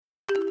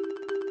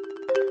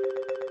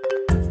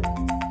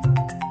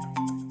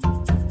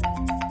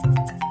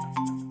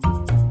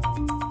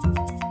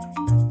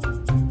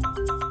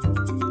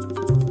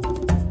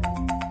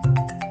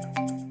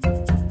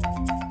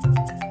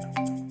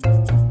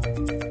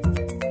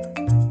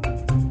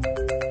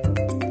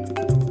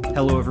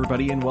Hello,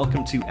 everybody, and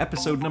welcome to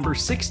episode number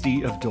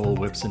 60 of Dole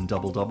Whips and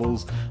Double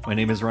Doubles. My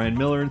name is Ryan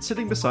Miller, and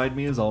sitting beside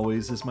me, as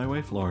always, is my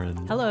wife, Lauren.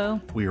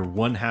 Hello. We are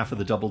one half of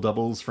the Double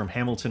Doubles from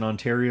Hamilton,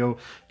 Ontario.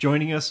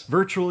 Joining us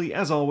virtually,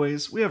 as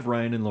always, we have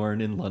Ryan and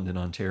Lauren in London,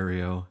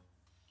 Ontario.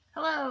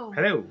 Hello.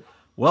 Hello.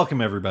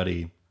 Welcome,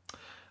 everybody.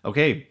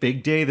 Okay,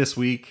 big day this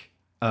week.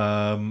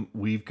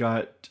 We've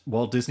got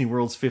Walt Disney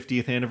World's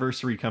 50th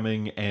anniversary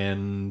coming,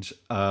 and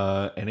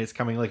it's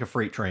coming like a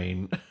freight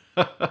train.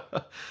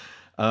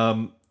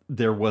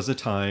 There was a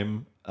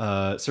time,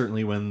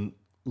 certainly when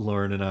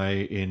Lauren and I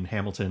in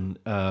Hamilton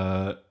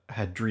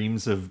had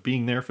dreams of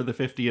being there for the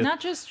 50th. Not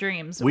just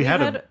dreams. We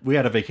had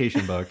a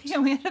vacation booked. Yeah,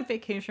 we had a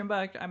vacation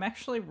booked. I'm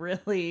actually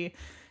really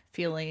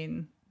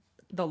feeling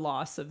the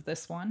loss of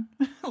this one.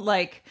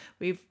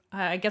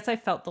 I guess I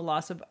felt the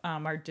loss of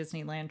our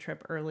Disneyland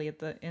trip early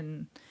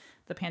in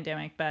the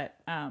pandemic, but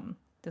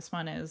this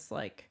one is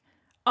like,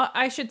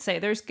 I should say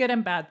there's good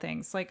and bad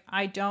things. Like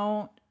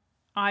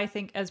I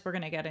think, as we're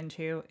going to get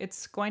into,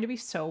 it's going to be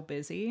so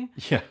busy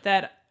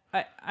that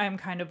I'm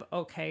kind of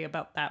okay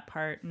about that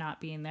part not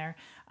being there.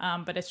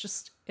 But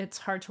it's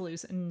hard to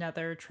lose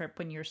another trip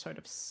when you're sort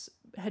of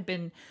had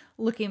been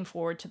looking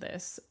forward to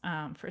this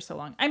for so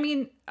long. I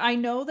mean, I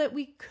know that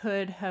we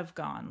could have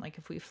gone, like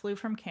if we flew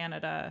from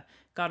Canada,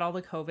 got all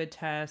the COVID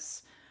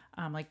tests,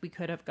 we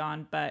could have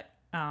gone, but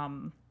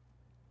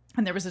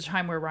and there was a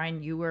time where,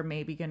 Ryan, you were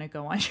maybe going to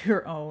go on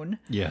your own.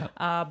 Yeah.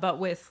 But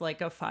with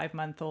like a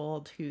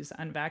 5-month-old who's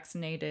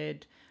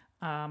unvaccinated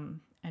and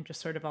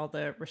just sort of all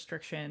the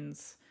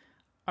restrictions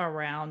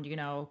around,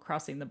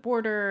 crossing the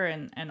border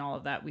and all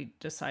of that, we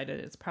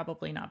decided it's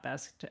probably not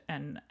best.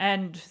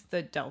 And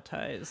the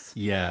Delta is...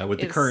 Yeah, with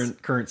the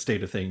current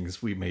state of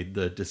things, we made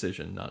the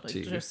decision not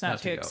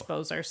to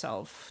expose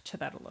ourselves to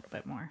that a little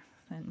bit more.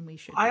 And we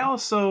should.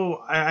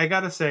 I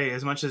gotta say,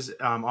 as much as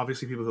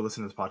obviously people who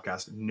listen to this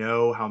podcast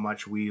know how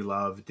much we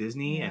love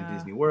Disney and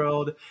Disney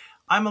World,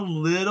 I'm a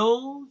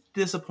little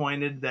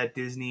disappointed that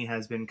Disney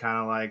has been kind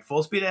of like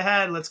full speed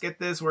ahead. Let's get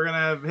this. We're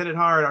gonna hit it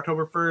hard.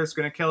 October 1st,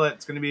 gonna kill it.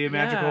 It's gonna be a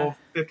magical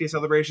 50th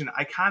celebration.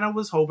 I kind of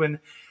was hoping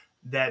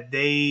that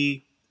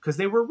because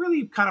they were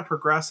really kind of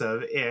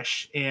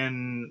progressive-ish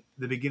in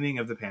the beginning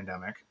of the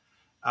pandemic.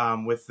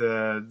 With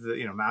the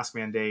mask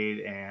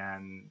mandate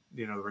and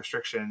the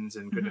restrictions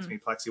and goodness me,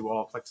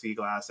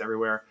 plexiglass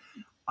everywhere.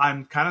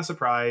 I'm kind of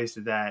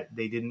surprised that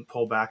they didn't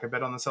pull back a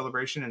bit on the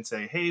celebration and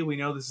say, hey, we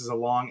know this is a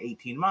long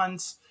 18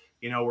 months.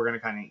 We're going to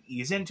kind of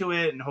ease into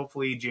it, and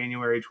hopefully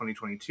January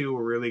 2022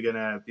 we're really going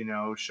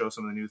to show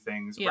some of the new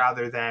things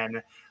rather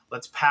than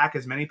let's pack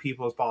as many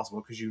people as possible,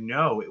 because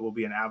it will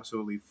be an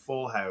absolutely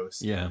full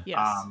house.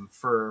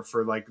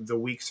 For like the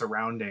week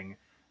surrounding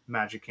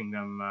Magic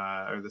Kingdom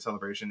or the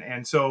celebration.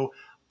 And so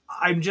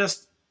I'm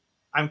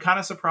kind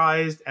of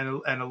surprised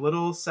and a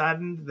little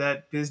saddened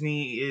that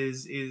Disney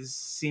is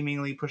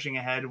seemingly pushing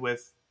ahead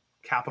with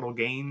capital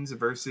gains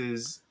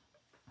versus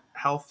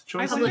health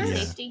choices. Public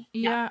safety.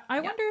 I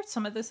wonder if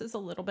some of this is a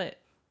little bit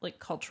like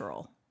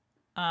cultural,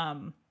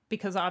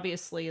 because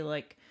obviously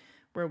like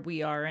where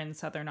we are in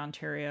Southern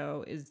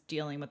Ontario is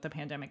dealing with the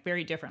pandemic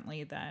very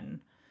differently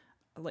than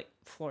like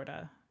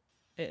Florida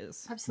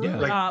is.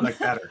 Absolutely. Like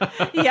better.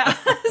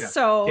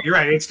 So you're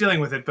right, it's dealing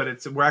with it,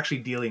 but we're actually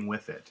dealing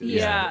with it.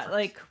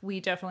 Like we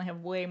definitely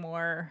have way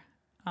more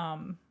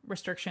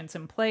restrictions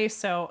in place,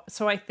 so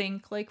I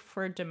think like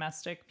for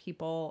domestic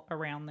people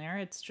around there,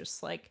 it's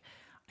just like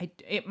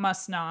it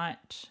must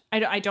not,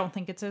 I don't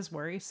think it's as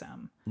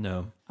worrisome.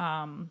 No.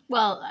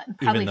 Well,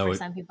 probably for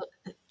some people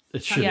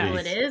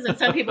it is, and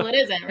some people it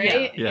isn't,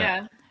 right?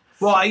 Yeah.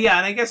 Well,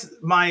 and I guess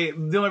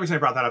the only reason I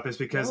brought that up is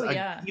because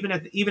even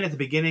at the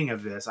beginning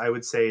of this, I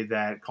would say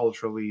that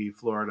culturally,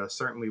 Florida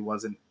certainly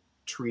wasn't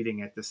treating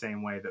it the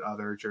same way that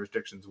other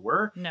jurisdictions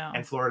were. No,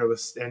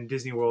 and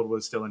Disney World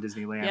was still in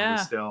Disneyland.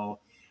 Was still,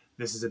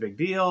 this is a big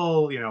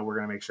deal. We're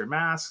going to make sure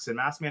masks and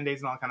mask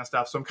mandates and all that kind of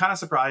stuff. So I'm kind of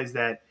surprised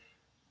that.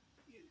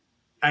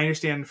 I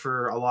understand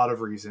for a lot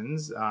of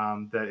reasons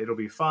that it'll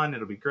be fun,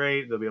 it'll be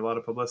great, there'll be a lot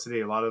of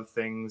publicity, a lot of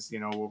things.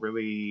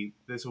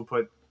 This will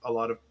put a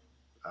lot of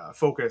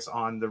focus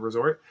on the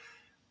resort.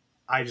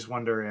 I just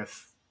wonder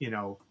if it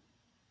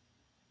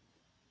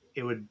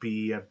would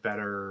be a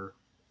better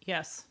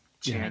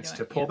chance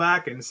to pull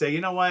back and say,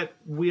 you know what,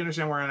 we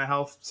understand we're in a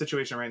health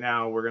situation right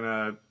now, we're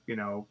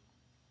gonna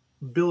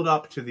build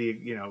up to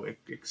the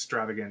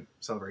extravagant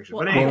celebration.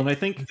 But anyway, and I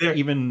think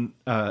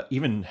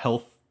even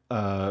health,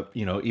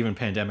 even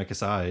pandemic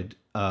aside,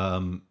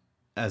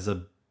 as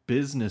a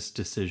business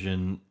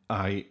decision,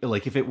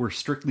 if it were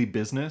strictly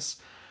business,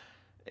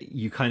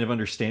 you kind of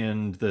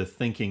understand the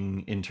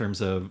thinking in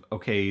terms of,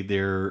 okay,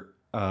 they're,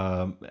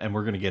 and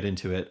we're going to get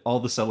into it,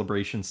 all the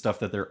celebration stuff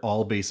that they're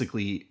all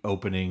basically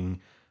opening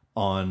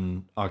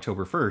on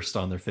October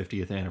 1st on their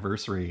 50th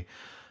anniversary.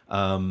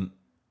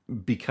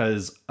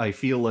 Because I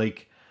feel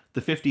like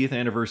the 50th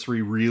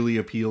anniversary really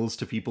appeals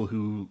to people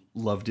who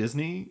love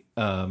Disney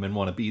and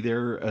want to be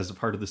there as a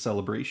part of the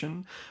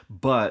celebration.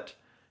 But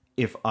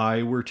if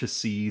I were to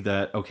see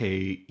that,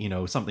 okay, you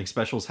know, something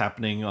special is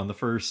happening on the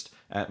 1st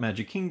at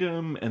Magic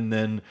Kingdom, and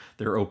then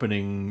they're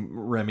opening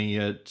Remy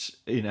in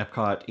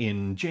Epcot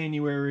in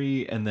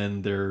January, and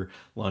then they're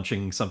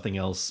launching something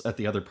else at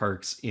the other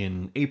parks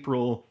in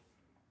April.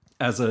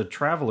 As a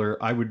traveler,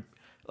 I would,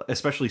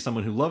 especially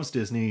someone who loves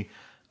Disney,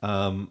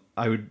 I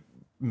would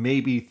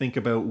maybe think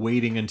about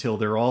waiting until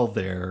they're all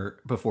there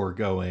before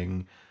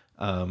going,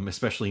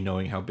 especially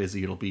knowing how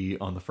busy it'll be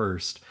on the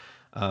 1st.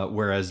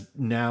 Whereas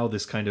now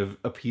this kind of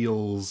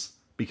appeals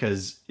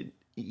because,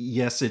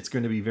 yes, it's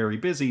going to be very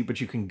busy, but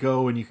you can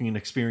go and you can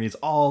experience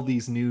all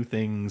these new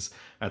things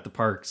at the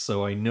parks.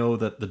 So I know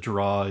that the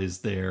draw is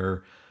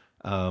there.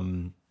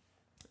 And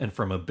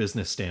from a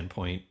business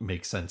standpoint,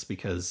 makes sense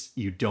because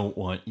you don't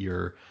want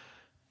your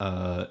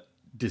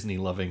Disney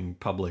loving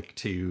public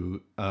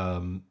to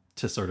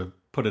sort of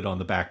put it on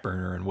the back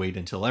burner and wait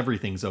until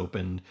everything's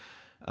opened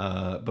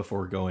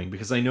before going.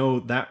 Because I know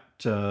that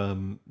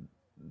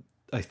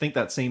I think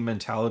that same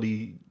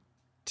mentality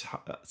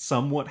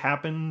somewhat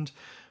happened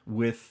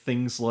with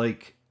things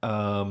like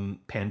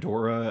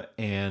Pandora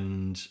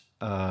and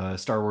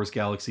Star Wars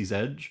Galaxy's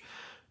Edge.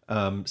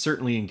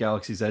 Certainly in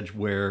Galaxy's Edge,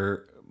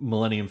 where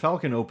Millennium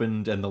Falcon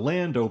opened and the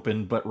land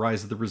opened, but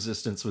Rise of the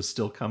Resistance was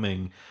still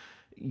coming,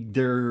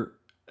 there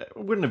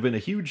wouldn't have been a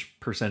huge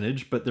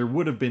percentage, but there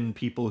would have been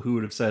people who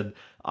would have said,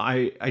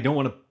 I don't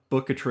want to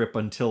book a trip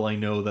until I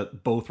know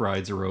that both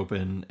rides are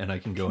open and I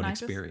can go and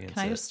experience it.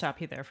 Can I just stop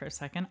you there for a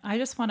second? I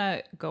just want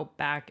to go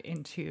back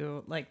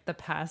into like the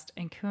past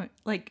and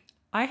like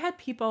I had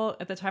people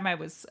at the time I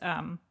was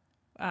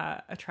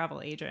a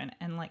travel agent,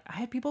 and like I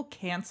had people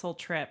cancel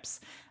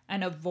trips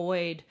and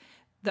avoid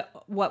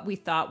what we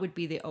thought would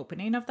be the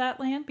opening of that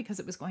land because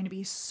it was going to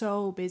be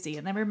so busy.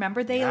 And then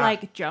remember they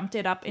like jumped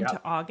it up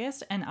into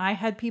August, and I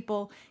had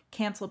people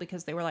cancel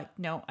because they were like,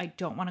 no, I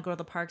don't want to go to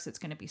the parks. It's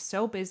going to be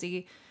so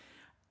busy.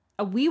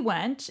 We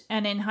went,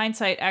 and in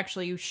hindsight,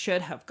 actually, you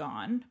should have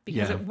gone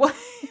because it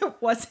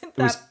wasn't that...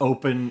 It was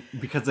open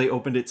because they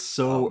opened it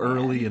so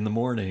early in the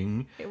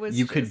morning. It was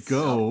you could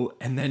go,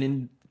 and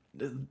then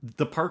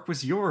the park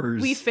was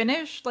yours. We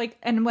finished, like,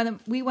 and when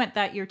we went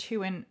that year,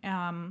 too, and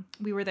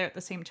we were there at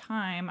the same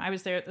time. I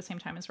was there at the same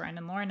time as Ryan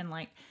and Lauren, and,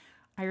 like,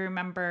 I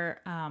remember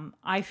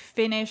I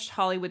finished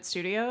Hollywood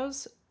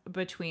Studios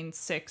between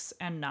 6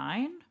 and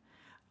 9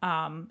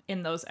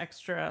 in those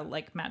extra,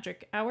 like,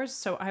 magic hours.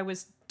 So I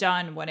was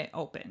done when it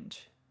opened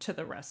to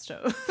the rest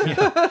of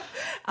the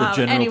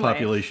general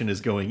population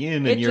is going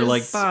in, and you're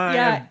like, bye,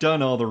 I've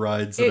done all the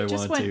rides that I want to. It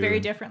just went very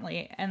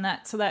differently, and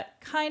so that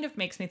kind of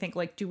makes me think,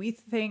 like, do we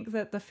think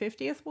that the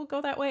 50th will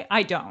go that way?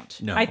 I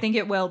don't. No. I think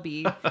it will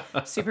be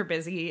super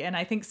busy, and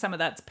I think some of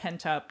that's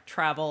pent up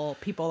travel.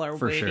 People are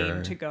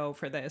waiting to go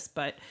for this,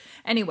 but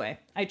anyway,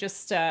 I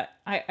just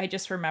I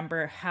just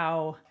remember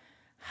how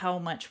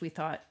much we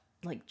thought,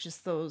 like,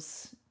 just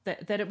those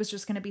that it was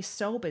just going to be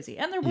so busy,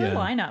 and there were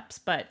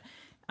lineups, but.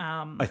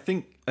 I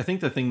think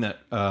the thing that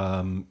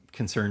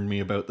concerned me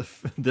about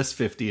this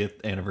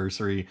 50th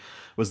anniversary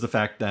was the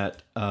fact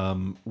that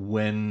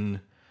when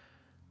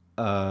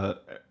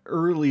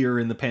earlier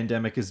in the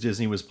pandemic, as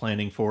Disney was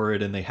planning for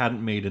it and they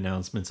hadn't made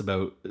announcements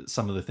about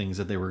some of the things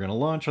that they were going to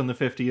launch on the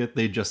 50th,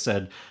 they just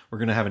said, we're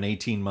going to have an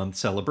 18-month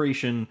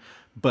celebration.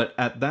 But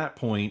at that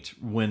point,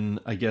 when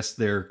I guess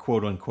their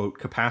quote-unquote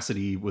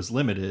capacity was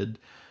limited,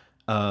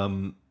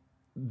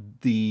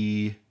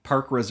 the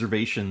park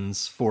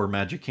reservations for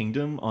Magic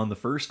Kingdom on the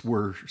 1st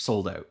were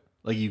sold out.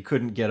 Like, you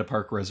couldn't get a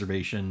park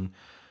reservation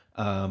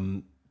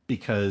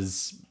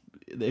because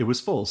it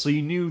was full. So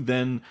you knew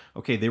then,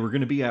 okay, they were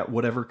going to be at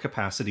whatever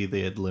capacity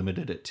they had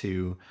limited it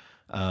to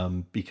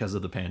because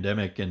of the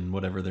pandemic and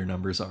whatever their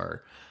numbers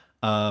are.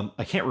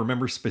 I can't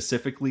remember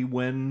specifically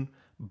when,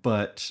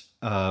 but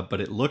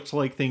it looked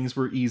like things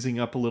were easing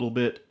up a little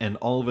bit, and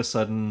all of a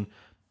sudden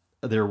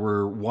there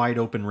were wide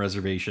open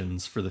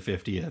reservations for the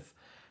 50th.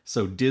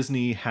 So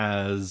Disney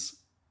has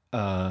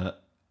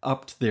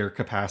upped their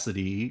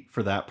capacity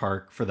for that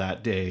park for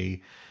that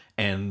day,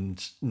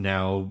 and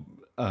now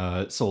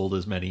sold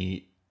as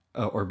many,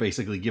 or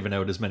basically given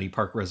out as many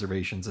park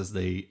reservations as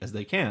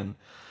they can.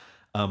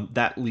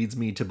 That leads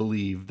me to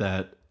believe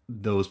that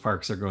those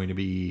parks are going to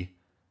be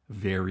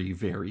very,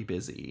 very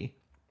busy.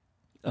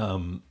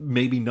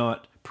 Maybe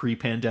not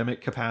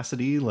pre-pandemic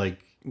capacity, like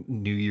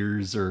New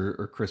Year's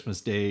or Christmas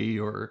Day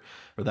or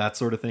that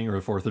sort of thing, or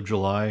the 4th of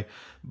July,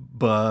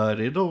 but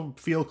it'll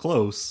feel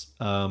close.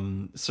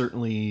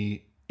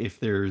 Certainly if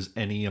there's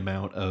any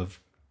amount of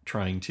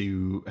trying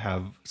to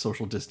have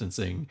social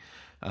distancing,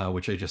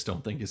 which I just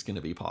don't think is going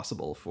to be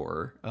possible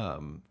for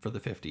the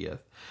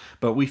 50th.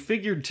 But we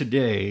figured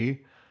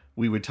today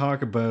we would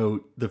talk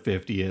about the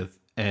 50th,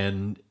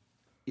 and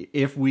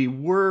if we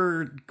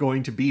were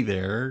going to be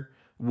there,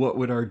 what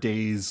would our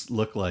days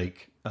look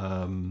like?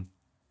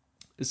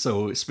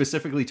 So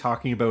specifically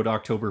talking about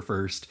October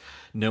 1st,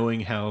 knowing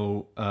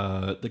how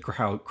the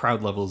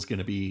crowd level is going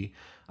to be,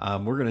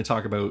 we're going to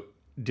talk about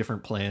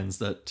different plans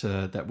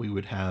that we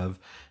would have.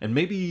 And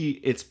maybe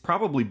it's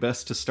probably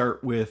best to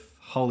start with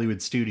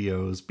Hollywood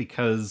Studios,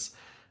 because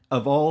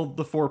of all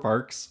the 4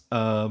 parks,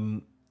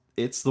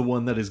 it's the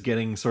one that is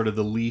getting sort of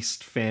the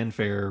least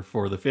fanfare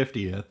for the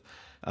 50th.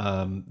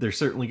 They're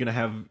certainly going to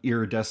have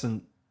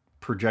iridescent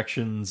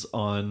projections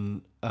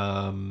on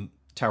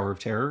Tower of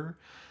Terror.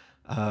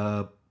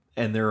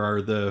 And there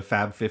are the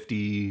Fab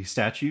 50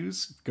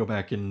 statues. Go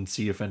back and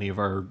see if any of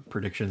our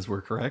predictions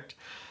were correct.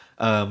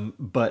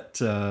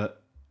 But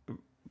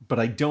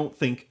I don't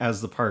think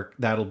as the park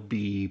that'll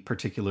be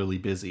particularly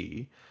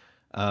busy.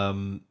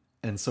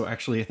 And so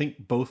actually, I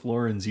think both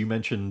Laurens, you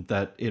mentioned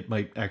that it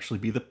might actually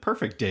be the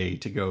perfect day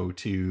to go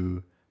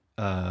to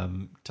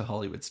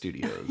Hollywood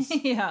Studios.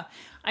 Yeah.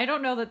 I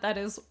don't know that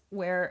is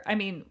where, I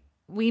mean,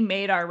 we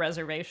made our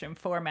reservation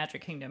for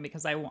Magic Kingdom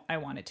because I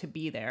wanted to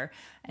be there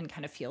and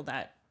kind of feel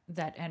that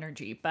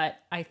energy. But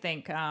I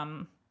think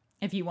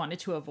if you wanted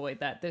to avoid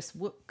that, this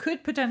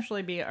could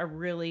potentially be a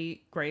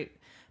really great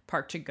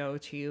park to go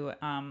to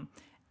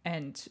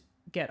and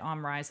get on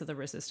Rise of the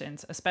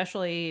Resistance,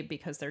 especially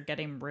because they're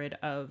getting rid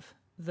of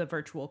the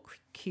virtual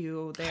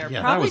queue there.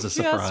 Yeah, probably that was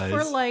a just surprise.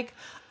 for like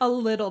a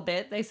little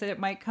bit. They said it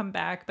might come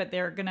back, but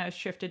they're gonna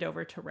shift it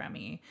over to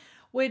Remy.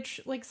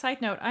 Which, like,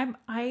 side note,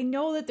 I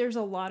know that there's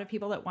a lot of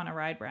people that want to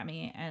ride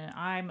Remy, and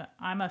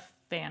I'm a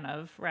fan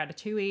of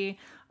Ratatouille.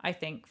 I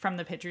think from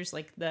the pictures,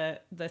 like the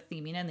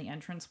theming and the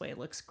entranceway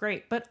looks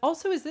great. But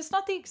also, is this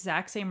not the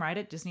exact same ride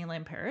at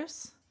Disneyland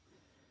Paris?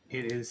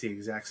 It is the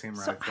exact same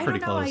ride. So I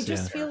don't know. Close, I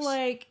just feel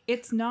like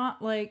it's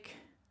not like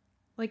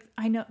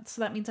I know.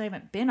 So that means I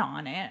haven't been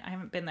on it. I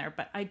haven't been there,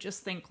 but I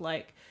just think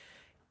like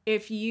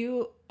if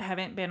you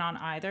haven't been on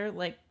either,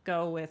 like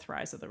go with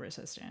Rise of the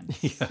Resistance.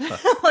 Yeah.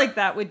 Like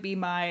that would be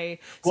my.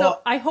 So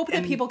I hope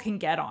that people can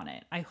get on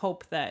it. I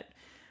hope that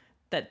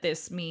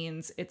this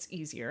means it's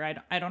easier.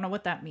 I don't know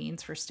what that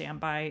means for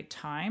standby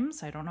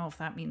times. I don't know if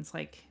that means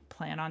like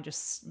plan on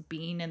just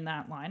being in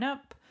that lineup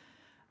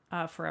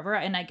forever.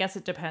 And I guess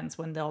it depends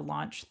when they'll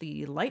launch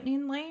the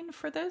Lightning Lane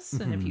for this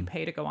and if you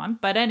pay to go on.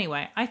 But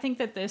anyway, I think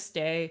that this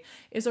day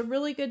is a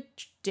really good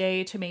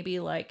day to maybe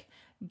like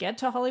get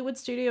to Hollywood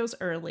Studios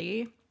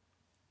early,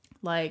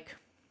 like,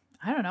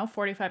 I don't know,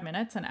 45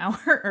 minutes, an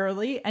hour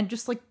early, and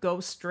just like go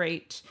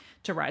straight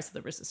to Rise of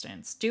the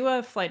Resistance. Do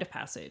a Flight of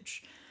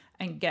Passage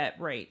and get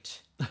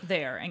right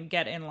there and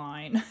get in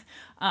line.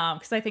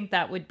 Because I think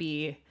that would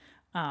be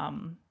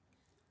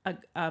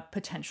a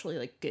potentially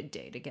like good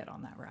day to get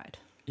on that ride.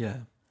 Yeah.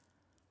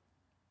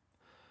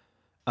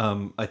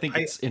 I think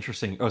it's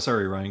interesting. Oh,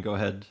 sorry, Ryan, go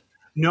ahead.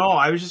 No,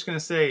 I was just going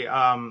to say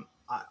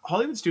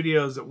Hollywood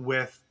Studios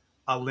with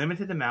a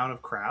limited amount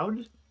of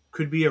crowd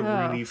could be a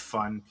really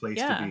fun place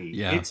to be.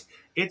 Yeah.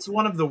 It's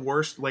one of the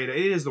worst laid out.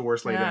 It is the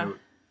worst laid out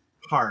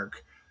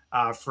park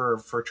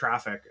for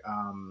traffic.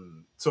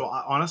 So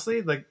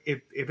honestly, like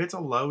if it's a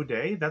low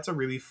day, that's a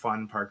really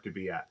fun park to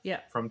be at.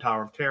 Yeah. From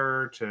Tower of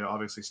Terror to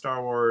obviously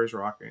Star Wars,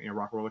 Rock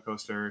Roller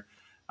Coaster.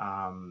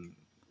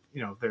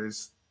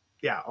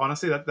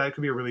 Honestly, that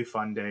could be a really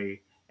fun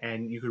day,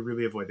 and you could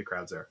really avoid the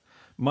crowds there.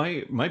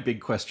 My big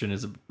question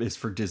is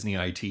for Disney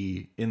IT,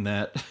 in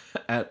that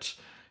at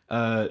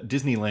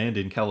Disneyland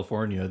in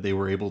California, they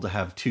were able to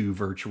have 2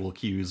 virtual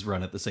queues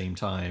run at the same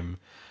time.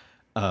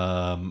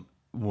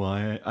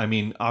 Why? I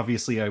mean,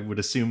 obviously, I would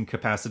assume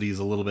capacity is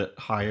a little bit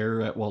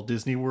higher at Walt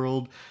Disney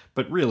World,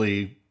 but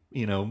really,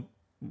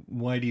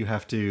 why do you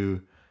have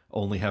to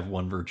only have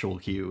 1 virtual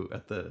queue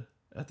at the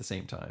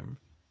same time?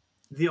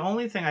 The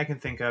only thing I can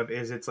think of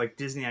is it's like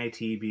Disney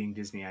IT being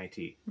Disney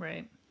IT.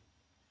 Right.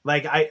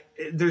 Like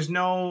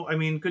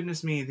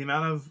goodness me, the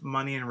amount of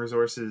money and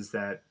resources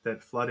that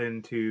flood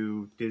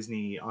into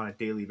Disney on a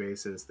daily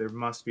basis, there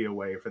must be a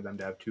way for them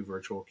to have 2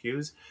 virtual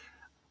queues.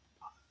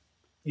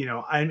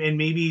 And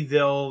maybe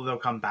they'll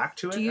come back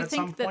to it at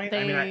some point. Do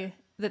you think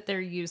that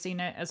they're using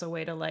it as a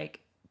way to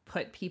like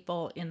put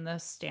people in the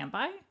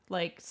standby,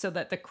 like so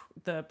that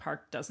the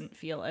park doesn't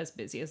feel as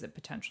busy as it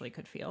potentially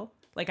could feel?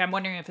 Like, I'm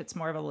wondering if it's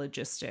more of a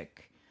logistic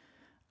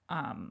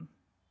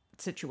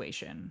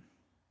situation.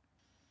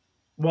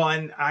 Well,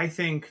 and I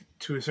think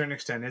to a certain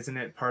extent, isn't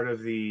it part of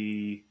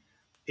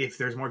if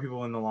there's more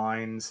people in the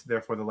lines,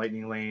 therefore the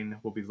Lightning Lane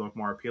will look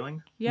more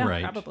appealing? Yeah,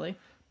 right. Probably.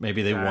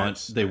 Maybe they want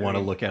to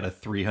look at a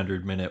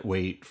 300-minute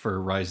wait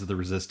for Rise of the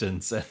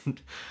Resistance,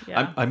 and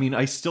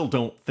I still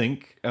don't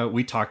think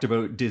we talked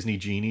about Disney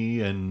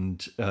Genie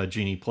and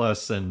Genie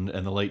Plus and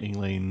the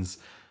Lightning Lanes,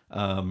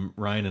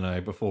 Ryan and I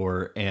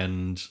before,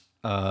 and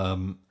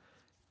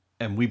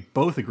we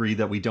both agree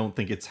that we don't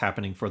think it's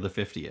happening for the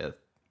 50th,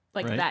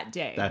 like right?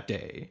 That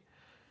day.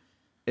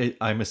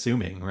 I'm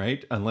assuming,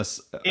 right? Unless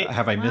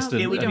have I missed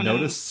a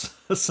notice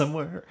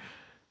somewhere?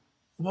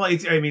 Well,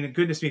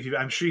 goodness me,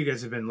 I'm sure you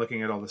guys have been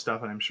looking at all the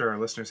stuff, and I'm sure our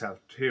listeners have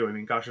too. I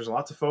mean, gosh, there's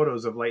lots of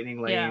photos of Lightning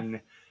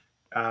Lane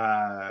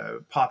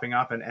popping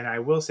up, and I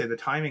will say the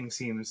timing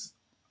seems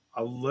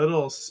a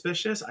little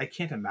suspicious. I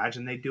can't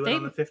imagine they'd do it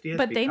on the 50th.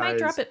 But they might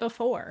drop it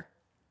before.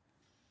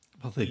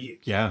 Well,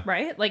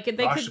 right? Like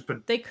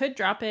they could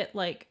drop it.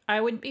 Like,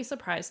 I wouldn't be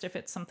surprised if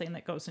it's something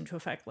that goes into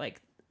effect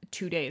like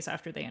 2 days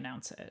after they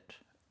announce it.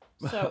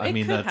 So I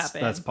mean, could that's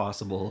happen.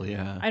 possible.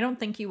 Yeah. I don't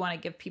think you want to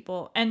give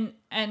people, and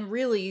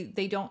really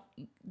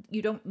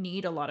you don't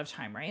need a lot of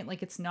time, right?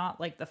 Like it's not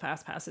like the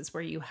fast passes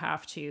where you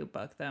have to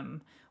book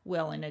them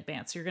well in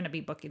advance. You're going to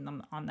be booking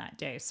them on that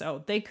day.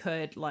 So they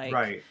could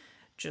like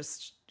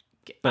just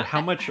but how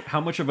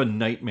much of a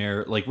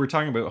nightmare, like we're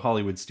talking about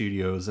Hollywood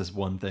Studios as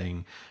one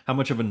thing, how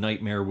much of a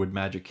nightmare would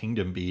Magic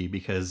Kingdom be?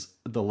 Because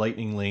the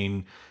Lightning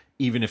Lane,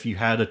 even if you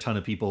had a ton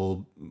of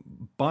people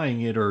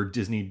buying it, or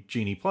Disney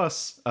Genie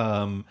Plus,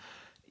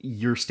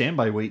 your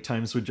standby wait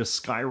times would just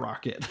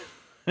skyrocket.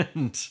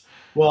 And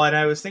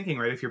I was thinking,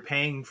 right, if you're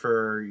paying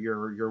for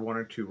your one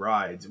or two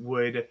rides,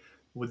 would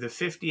the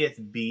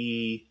 50th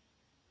be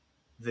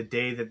the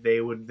day that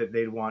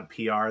they'd want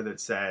PR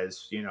that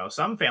says,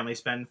 some families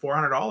spend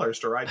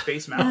 $400 to ride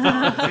Space Mountain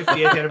on the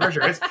 50th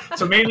anniversary.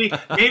 So maybe the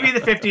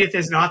 50th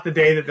is not the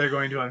day that they're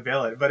going to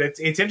unveil it. But it's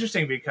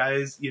interesting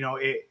because the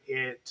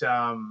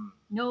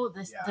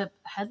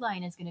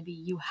headline is going to be,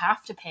 you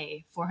have to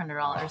pay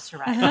 $400 to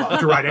ride. Well,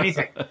 to ride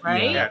anything,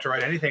 right? Yeah, to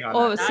ride anything on.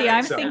 Oh, see,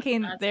 I'm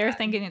thinking they're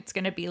thinking it's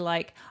going to be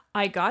like,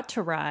 I got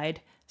to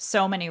ride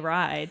so many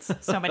rides,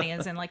 so many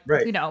as in like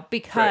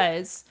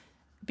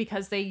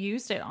because they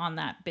used it on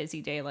that busy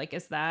day. Like,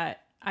 is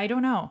that? I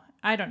don't know.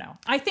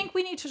 I think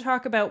we need to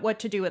talk about what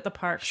to do at the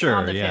park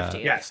on the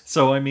 50th. Yes.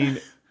 So I mean,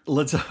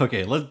 let's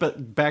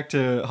back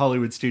to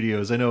Hollywood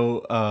Studios. I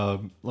know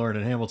Lauren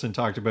and Hamilton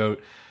talked about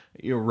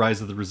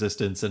Rise of the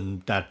Resistance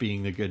and that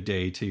being a good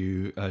day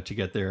to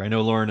get there. I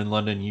know, Lauren, in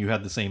London, you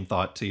had the same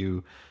thought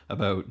too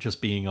about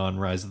just being on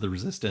Rise of the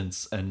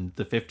Resistance, and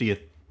the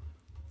 50th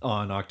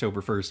on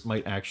October 1st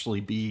might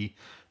actually be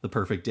the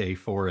perfect day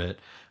for it.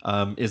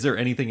 Is there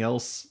anything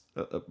else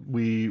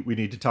we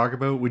need to talk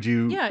about? Would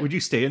you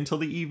stay until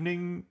the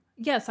evening?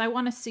 Yes, I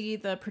want to see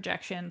the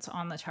projections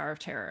on the Tower of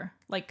Terror,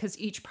 like, because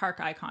each park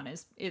icon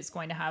is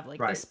going to have like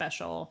the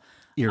special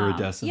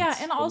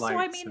iridescence. And also,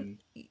 I mean,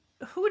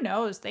 who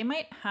knows? They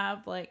might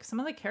have like some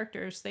of the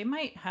characters. They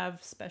might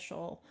have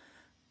special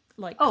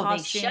like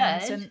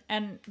costumes,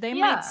 and they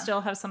might still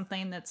have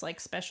something that's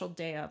like special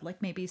day of,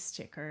 like maybe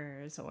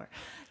stickers or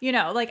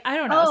like, I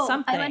don't know,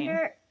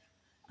 something.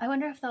 I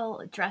wonder if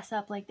they'll dress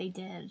up like they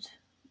did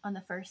on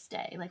the first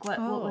day. Like what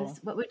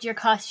would your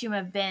costume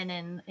have been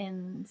in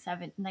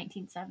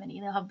 1970?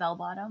 They'll have bell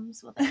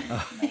bottoms with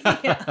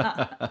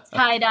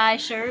tie-dye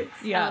shirts.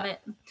 Yeah. I love it.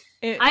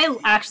 I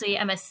actually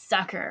am a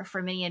sucker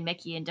for Minnie and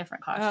Mickey in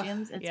different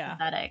costumes. It's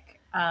pathetic.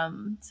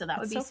 So that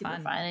would be super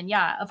fun. And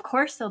of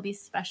course there'll be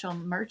special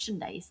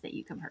merchandise that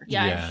you can purchase.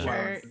 Of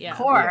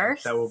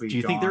course. That will be. Do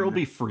you think there will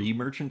be free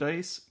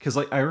merchandise? Because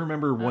like I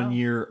remember one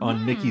year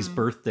on Mickey's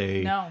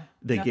birthday,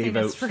 they gave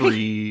out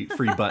free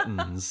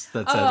buttons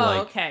that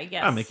said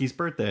Mickey's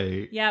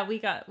birthday. Yeah,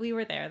 we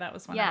were there. That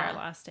was one of our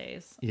last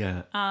days.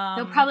 Yeah.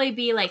 There'll probably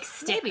be like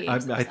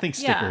stickers. I think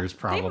stickers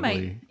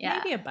probably.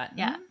 Maybe a button.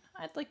 Yeah.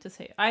 I'd like to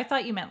say. I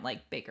thought you meant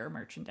like bigger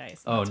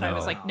merchandise. Oh, That's why I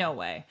was like, no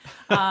way.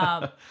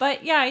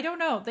 But yeah, I don't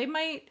know. They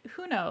might.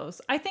 Who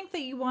knows? I think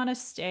that you want to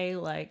stay.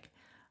 Like,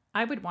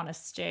 I would want to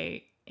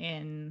stay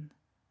in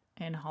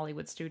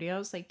Hollywood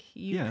Studios. Like,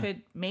 you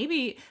could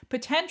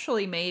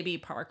potentially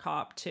park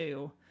hop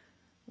to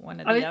one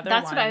of the other ones.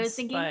 That's what I was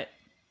thinking. But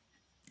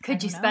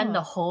could you spend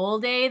the whole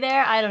day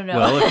there? I don't know.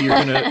 Well, if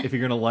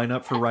you're gonna line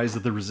up for Rise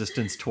of the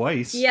Resistance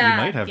twice, you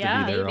might have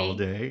to be there all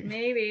day.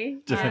 Maybe.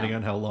 Depending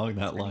on how long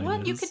that line is.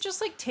 Well, you could just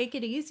like take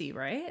it easy,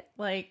 right?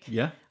 Like,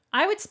 yeah.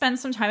 I would spend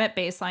some time at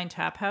Baseline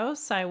Tap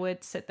House. I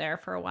would sit there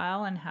for a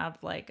while and have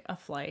like a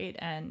flight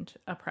and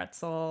a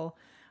pretzel.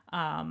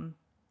 I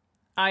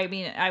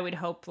mean, I would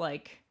hope,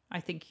 like,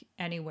 I think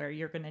anywhere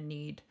you're gonna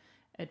need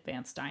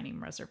advanced dining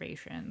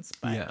reservations,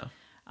 but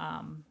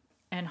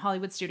and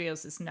Hollywood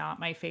Studios is not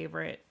my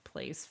favorite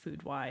place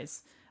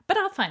food-wise, but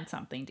I'll find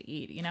something to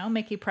eat,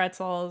 Mickey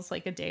pretzels,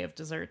 like a day of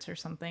desserts or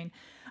something.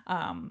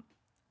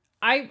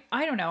 I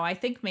don't know. I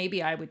think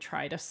maybe I would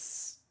try to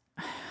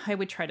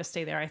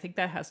stay there. I think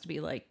that has to be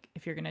like,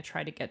 if you're going to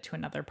try to get to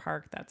another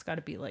park, that's got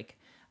to be like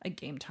a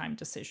game time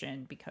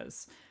decision,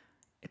 because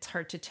it's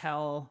hard to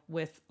tell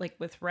with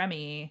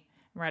Remy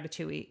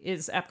Ratatouille,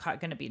 is Epcot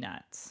going to be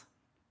nuts?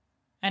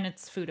 And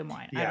it's food and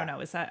wine. I don't know.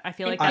 Is that? I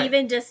feel like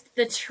even just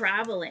the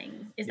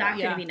traveling, is that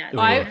going to be nuts?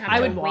 I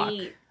would walk.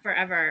 Wait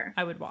forever.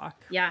 I would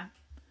walk. Yeah,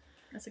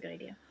 that's a good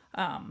idea.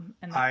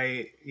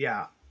 I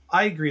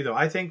agree though.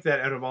 I think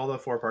that out of all the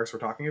four parks we're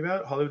talking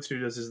about, Hollywood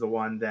Studios is the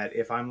one that,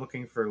 if I'm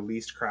looking for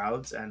least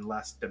crowds and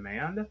less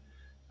demand,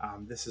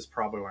 this is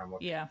probably where I'm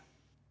looking. Yeah.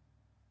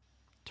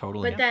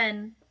 Totally. But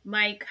then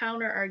my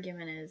counter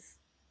argument is,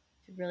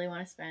 if you really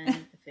want to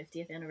spend the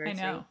 50th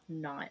anniversary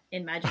not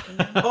in Magic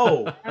Kingdom.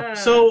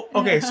 So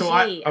I'm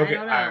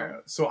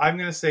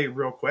gonna say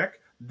real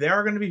quick, there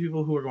are going to be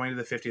people who are going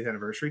to the 50th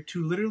anniversary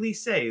to literally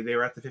say they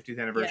were at the 50th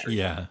anniversary.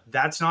 Yes. Yeah.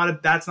 That's not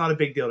a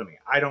big deal to me.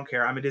 I don't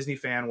care. I'm a Disney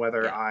fan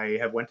whether I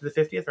have went to the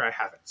 50th or I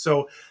haven't.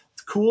 So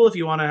it's cool if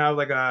you want to have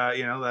like a,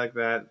 like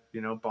that,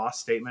 boss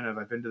statement of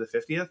I've been to the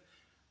 50th,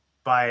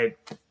 but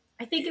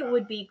I think it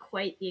would be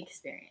quite the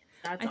experience.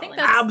 That's I think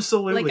that's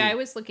absolutely. Like I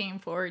was looking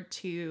forward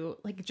to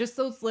like just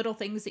those little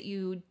things that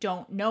you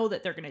don't know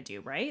that they're gonna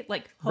do, right?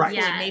 Like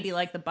hopefully maybe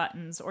like the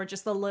buttons or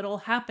just the little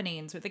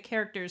happenings or the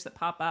characters that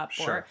pop up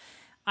or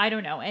I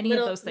don't know, any of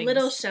those things.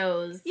 Little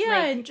shows. Yeah,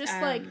 like, and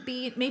just like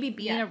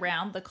being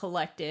around the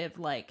collective,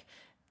 like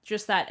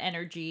just that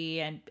energy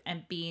and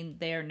being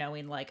there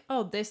knowing like,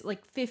 oh, this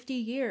like 50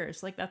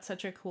 years, like that's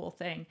such a cool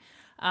thing.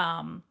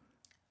 I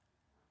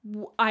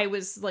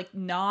was like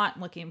not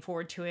looking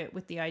forward to it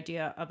with the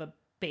idea of a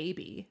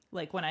baby.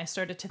 Like when I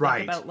started to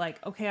think about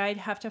like, okay, I'd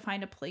have to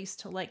find a place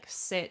to like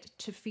sit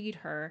to feed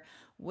her.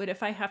 What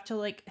if I have to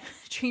like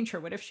change her?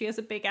 What if she has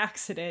a big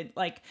accident?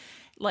 Like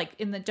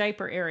in the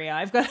diaper area,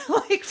 I've got to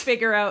like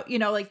figure out, you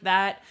know, like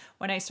that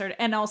when I started.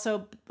 And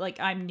also like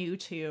I'm new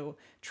to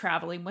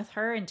traveling with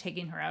her and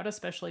taking her out,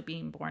 especially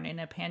being born in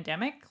a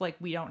pandemic. Like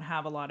we don't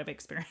have a lot of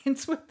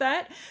experience with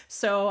that.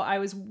 So I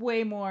was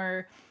way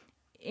more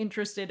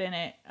interested in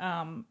it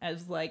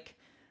as like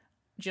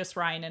just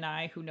Ryan and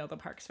I who know the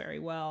parks very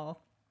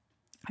well.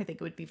 I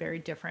think it would be very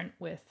different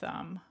with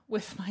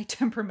my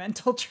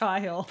temperamental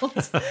child.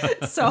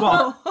 So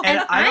well,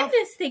 and I'm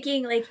just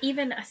thinking like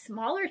even a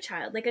smaller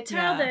child, like a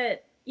child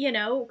that, you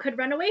know, could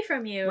run away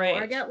from you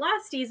or get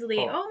lost easily.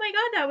 Oh my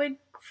God, that would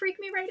freak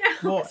me right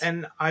out. Well,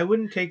 and I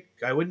wouldn't take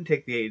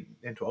the 8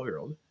 and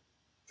 12-year-old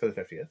for the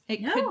 50th.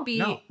 It could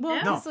be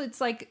well,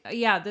 it's like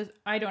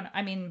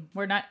I mean,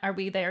 are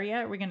we there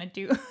yet? Are we gonna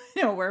do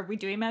were we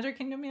doing Magic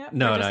Kingdom yet?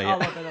 No, we're just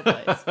all over the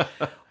place.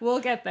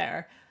 We'll get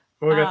there.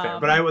 We'll get there,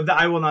 but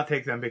I will not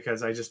take them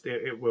because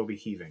it will be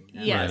heaving.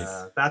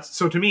 Yes, that's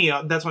so to me.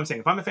 That's what I'm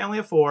saying. If I'm a family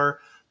of 4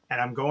 and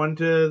I'm going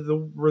to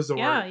the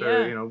resort,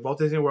 or, you know, Walt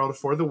Disney World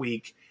for the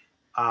week,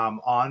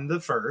 on the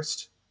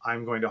 1st,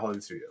 I'm going to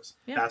Hollywood Studios.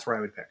 Yeah. That's where I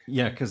would pick.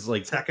 Yeah, because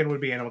like second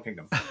would be Animal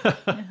Kingdom.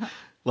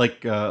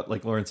 Like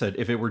Lauren said,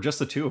 if it were just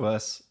the two of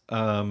us,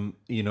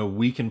 you know,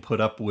 we can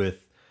put up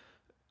with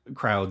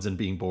crowds and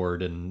being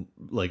bored and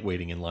like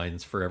waiting in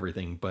lines for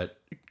everything, but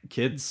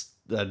kids.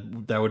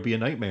 That would be a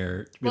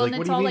nightmare. Be like,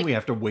 what do you mean we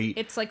have to wait?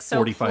 It's like so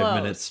 45 close,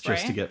 minutes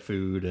just to get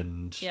food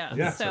and so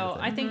sort of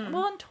I think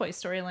and Toy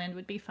Story Land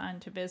would be fun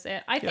to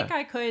visit. I think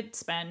I could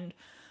spend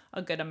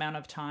a good amount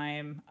of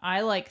time.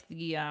 I like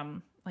the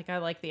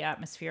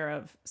atmosphere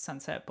of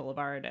Sunset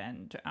Boulevard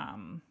and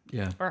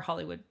or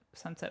Hollywood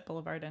Sunset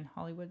Boulevard and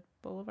Hollywood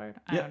Boulevard.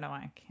 I don't know.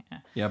 I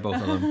can't. Yeah,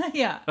 both of them.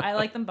 Yeah, I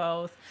like them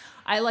both.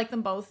 I like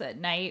them both at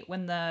night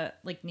when the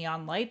like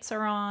neon lights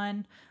are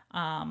on.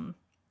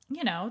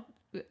 You know.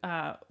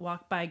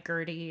 Walk by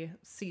Gertie,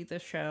 see the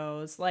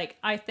shows. Like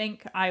I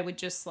think I would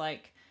just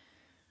like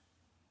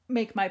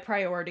make my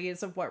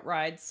priorities of what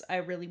rides I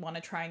really want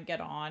to try and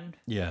get on.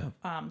 Yeah.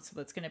 So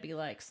that's gonna be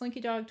like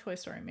Slinky Dog, Toy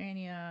Story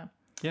Mania.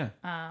 Yeah.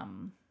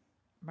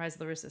 Rise of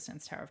the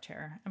Resistance, Tower of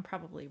Terror, and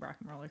probably Rock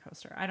and Roller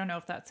Coaster. I don't know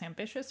if that's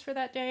ambitious for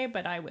that day,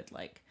 but I would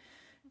like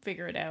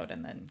figure it out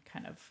and then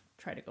kind of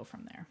try to go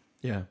from there.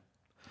 Yeah.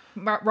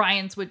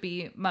 Ryan's would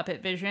be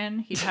Muppet Vision.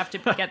 He'd have to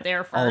get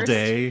there first. All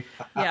day.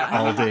 Yeah.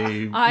 All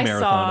day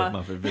marathon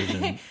of Muppet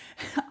Vision.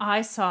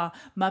 I saw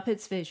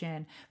Muppet's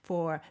Vision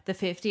for the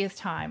 50th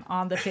time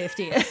on the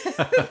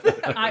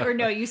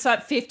 50th. You saw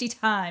it 50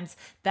 times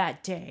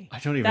that day. I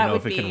don't even know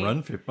if it can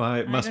run.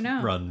 It must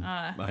run.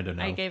 I don't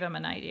know. I gave him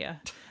an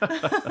idea.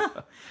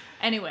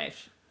 Anyway,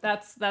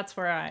 that's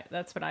what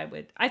I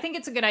would. I think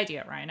it's a good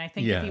idea, Ryan. I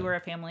think if you were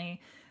a family,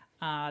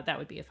 that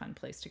would be a fun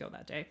place to go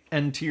that day.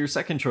 And to your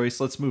second choice,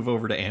 let's move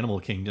over to Animal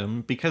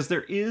Kingdom, because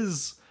there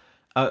is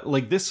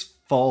like this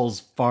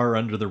falls far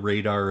under the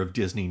radar of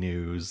Disney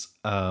news,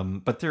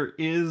 but there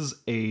is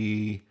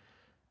a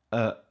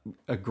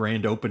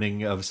grand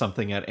opening of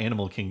something at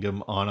Animal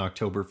Kingdom on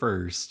October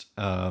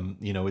 1st.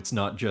 You know, it's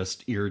not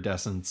just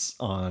iridescence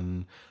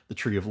on the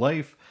Tree of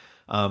Life.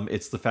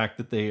 It's the fact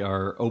that they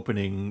are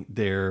opening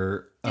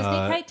their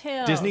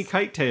Disney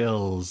Kite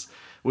Tales,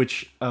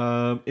 which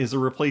is a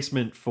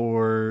replacement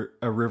for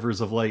a Rivers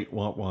of Light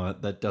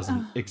Want that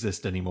doesn't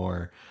exist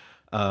anymore.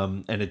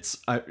 And it's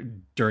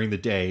during the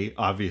day,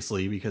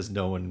 obviously, because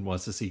no one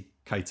wants to see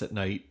kites at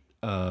night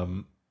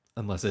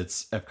unless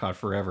it's Epcot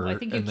Forever. Well, I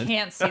think you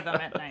can't see them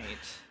at night.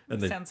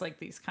 It sounds like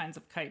these kinds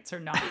of kites are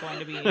not going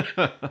to be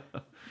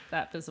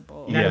that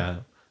visible. Yeah.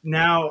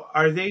 Now,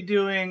 are they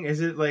doing? Is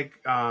it like?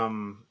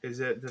 Is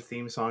it the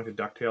theme song to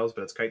DuckTales,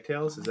 but it's Kite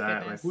Tales? Is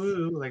that like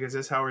woo? Like, is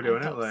this how we're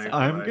doing it? Like,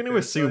 I'm going to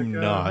assume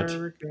not.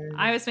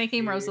 I was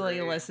making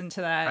Rosalie listen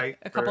to that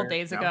a couple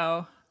days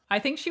ago. I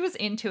think she was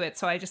into it,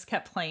 so I just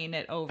kept playing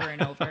it over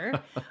and over.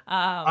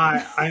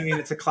 I mean,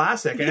 it's a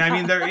classic, and I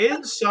mean, there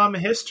is some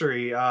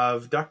history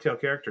of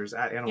DuckTale characters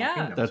at Animal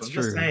Kingdom. That's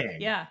true. Just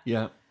saying. Yeah.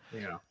 You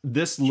know,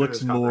 this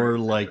looks more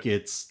like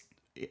it's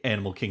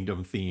Animal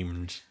Kingdom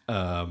themed,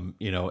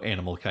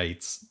 animal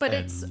kites. But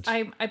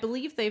I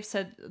believe they've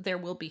said there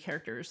will be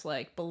characters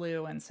like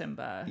Baloo and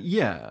Simba.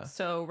 Yeah.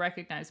 So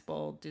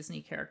recognizable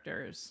Disney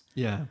characters.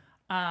 Yeah.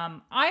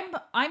 I'm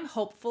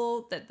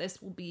hopeful that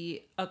this will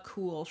be a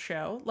cool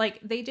show. Like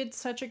they did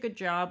such a good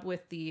job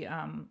with the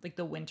like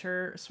the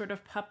winter sort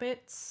of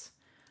puppets.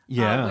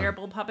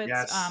 wearable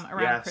puppets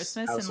around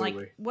Christmas, absolutely. and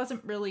like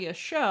wasn't really a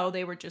show.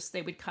 They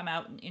would come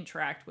out and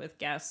interact with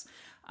guests.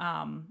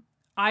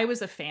 I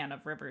was a fan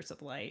of Rivers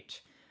of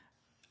Light.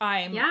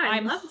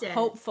 I'm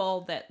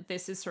hopeful that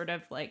this is sort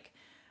of like,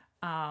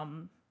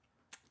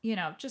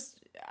 just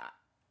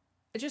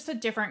a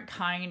different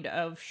kind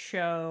of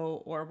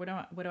show, or what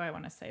do I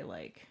want to say?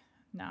 Like,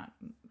 not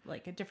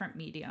like a different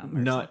medium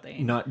or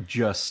something. Not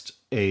just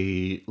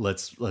a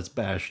let's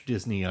bash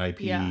Disney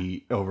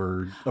IP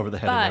over the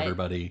head of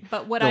everybody.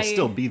 But they'll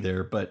still be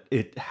there, but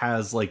it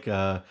has like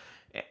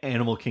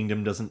Animal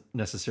Kingdom doesn't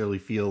necessarily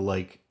feel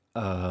like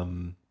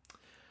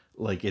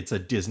it's a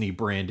Disney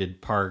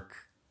branded park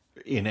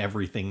in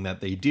everything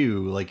that they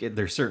do. Like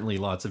there's certainly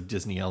lots of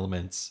Disney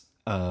elements,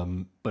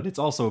 but it's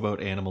also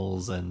about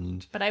animals.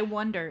 But I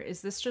wonder,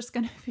 is this just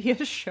going to be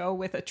a show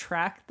with a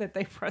track that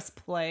they press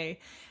play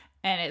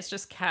and it's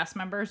just cast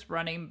members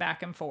running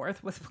back and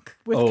forth with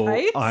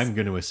kites? I'm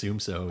going to assume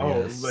so.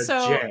 Oh, yes. legit.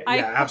 So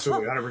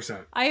Absolutely,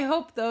 100%. I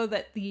hope though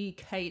that the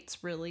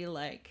kites really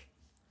like,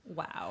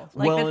 wow,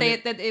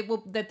 like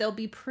that they'll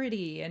be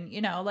pretty,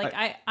 and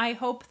I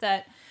hope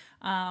that.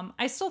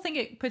 I still think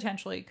it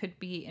potentially could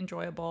be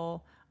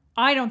enjoyable.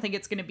 I don't think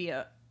it's going to be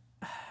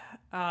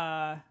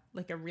a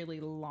really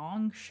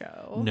long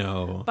show.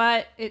 No,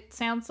 but it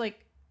sounds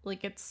like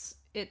it's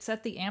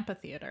at the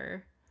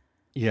amphitheater.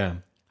 Yeah.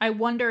 I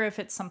wonder if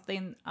it's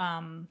something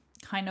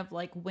kind of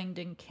like Winged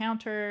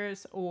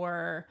Encounters,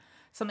 or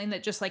something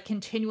that just like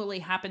continually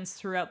happens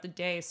throughout the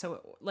day.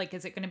 So like,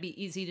 is it going to be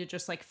easy to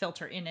just like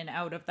filter in and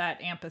out of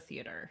that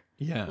amphitheater?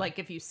 Yeah. Like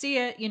if you see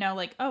it,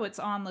 like, oh, it's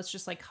on, let's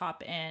just like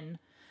hop in.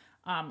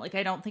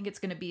 I don't think it's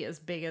going to be as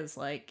big as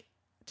like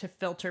to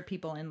filter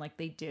people in like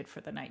they did for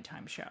the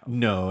nighttime show.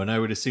 No, and I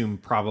would assume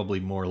probably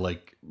more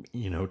like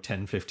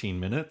 10-15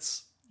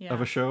 minutes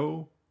of a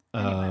show.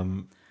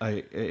 Anyway.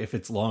 If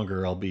it's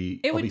longer, I'll be.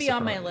 It would be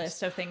surprised. on my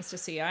list of things to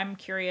see. I'm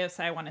curious.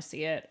 I want to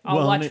see it.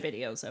 I'll watch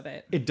videos of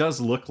it. It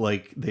does look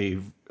like they're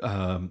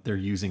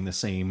using the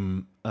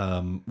same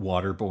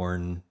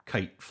waterborne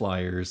kite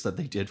flyers that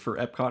they did for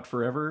Epcot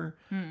Forever.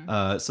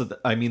 So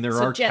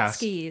there are jet cast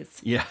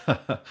skis. Yeah,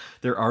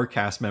 there are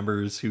cast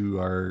members who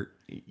are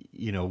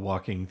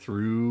walking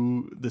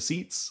through the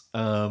seats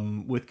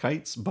with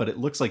kites, but it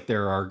looks like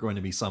there are going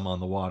to be some on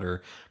the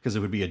water, because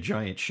it would be a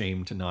giant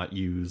shame to not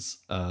use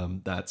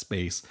that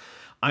space.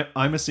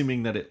 I'm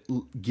assuming that it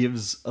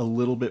gives a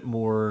little bit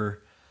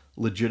more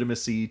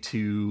legitimacy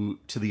to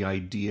the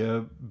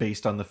idea,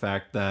 based on the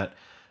fact that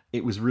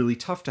it was really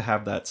tough to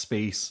have that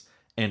space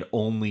and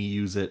only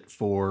use it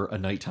for a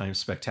nighttime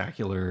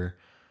spectacular.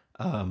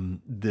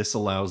 This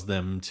allows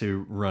them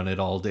to run it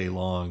all day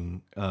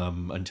long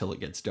until it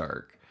gets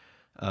dark.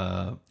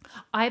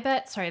 I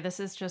bet, sorry, this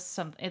is just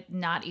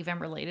not even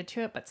related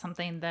to it, but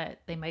something that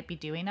they might be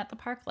doing at the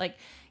park. Like,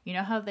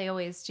 how they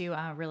always do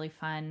really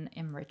fun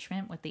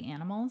enrichment with the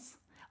animals?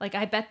 Like,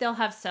 I bet they'll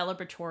have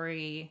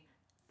celebratory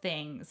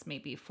things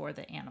maybe for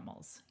the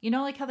animals.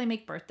 Like how they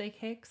make birthday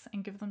cakes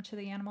and give them to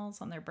the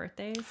animals on their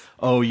birthdays?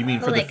 Oh, you mean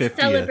for the 50th?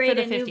 Celebrate for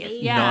the a new 50th. baby.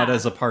 Yeah. Not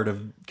as a part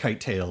of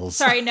Kite Tales.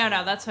 Sorry, no,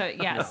 that's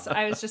what, yes.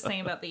 I was just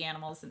thinking about the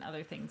animals and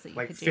other things that you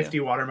could do. Like 50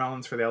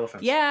 watermelons for the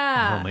elephants.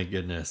 Yeah. Oh my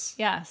goodness.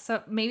 Yeah,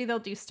 so maybe they'll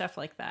do stuff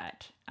like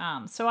that.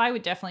 So I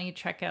would definitely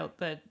check out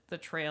the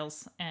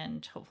trails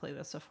and hopefully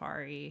the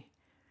safari.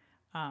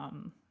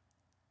 And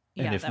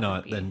if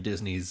not, then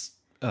Disney's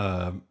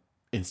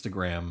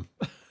Instagram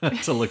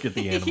to look at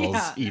the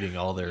animals eating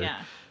all their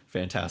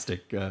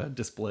fantastic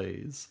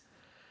displays.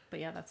 But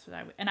yeah, that's what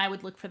I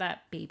would look for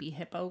that baby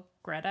hippo.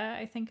 Greta,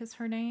 I think is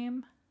her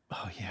name.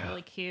 Oh yeah.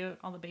 Really cute.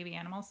 All the baby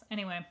animals.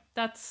 Anyway,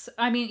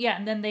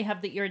 and then they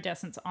have the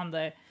iridescence on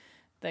the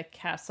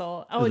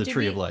castle. Oh, the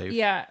Tree of Life.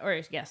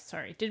 Yeah,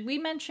 sorry. Did we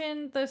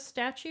mention the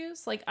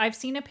statues? Like, I've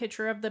seen a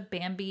picture of the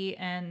Bambi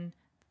and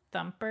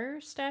Thumper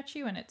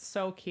statue, and it's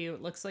so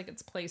cute. Looks like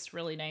it's placed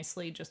really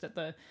nicely just at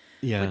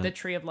with the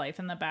Tree of Life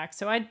in the back.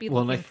 So I'd be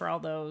looking for all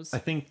those. I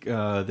think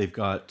they've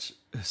got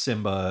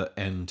Simba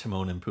and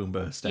Timon and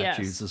Pumbaa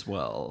statues as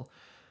well.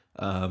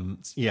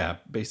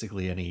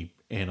 Basically any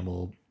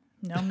animal.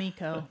 No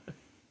Miko.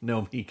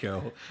 No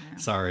Miko. Yeah.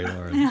 Sorry,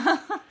 Lauren.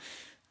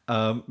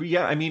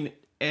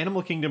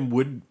 Animal Kingdom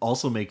would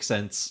also make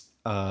sense.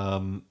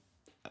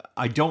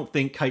 I don't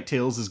think Kite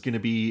Tales is going to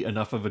be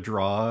enough of a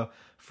draw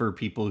for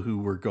people who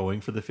were going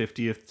for the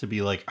 50th to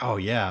be like, oh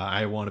yeah,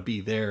 I want to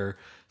be there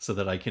so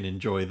that I can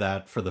enjoy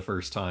that for the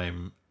first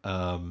time.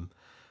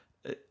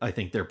 I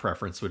think their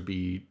preference would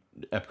be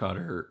Epcot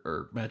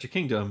or Magic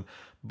Kingdom,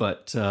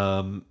 but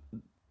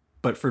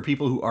for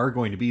people who are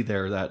going to be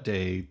there that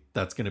day,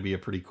 that's going to be a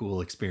pretty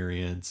cool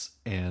experience.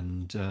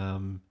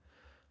 And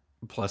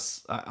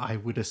plus, I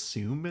would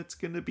assume it's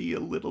going to be a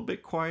little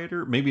bit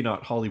quieter. Maybe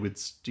not Hollywood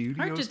Studios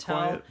hard to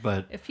quiet,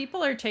 but if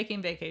people are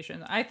taking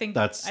vacations, I think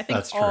that's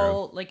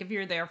all true. Like if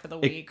you're there for the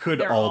week, it could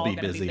they're all be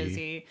gonna busy. be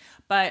busy.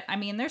 But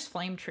there's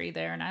Flame Tree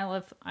there, and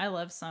I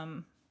love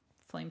some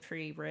Flame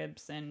Tree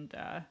ribs and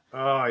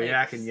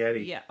Yak and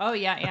Yeti. Yeah. Oh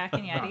yeah, Yak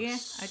and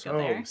Yeti. I'd go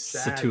there.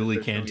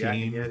 Satuli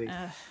Canteen.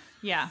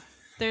 Yeah.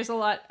 There's a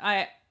lot.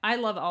 I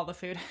love all the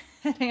food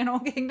at Animal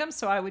Kingdom,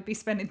 so I would be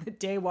spending the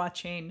day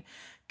watching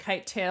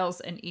kite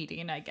tails and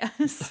eating, I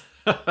guess.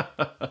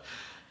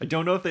 I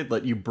don't know if they'd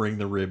let you bring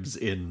the ribs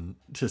in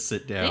to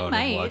sit down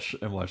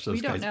and watch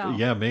those kites.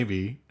 Yeah,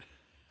 maybe.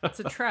 It's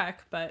a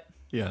trek, but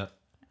yeah.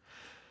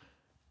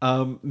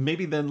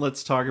 Maybe then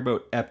let's talk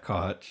about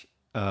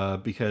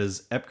Epcot,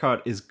 because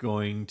Epcot is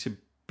going to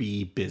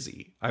be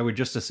busy. I would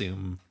just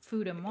assume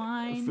food and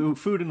wine.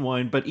 Food and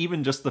wine, but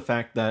even just the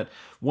fact that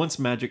once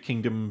Magic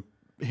Kingdom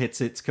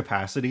hits its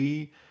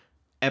capacity,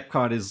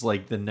 Epcot is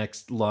like the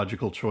next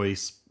logical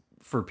choice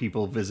for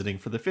people visiting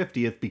for the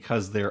 50th,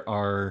 because there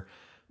are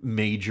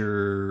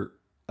major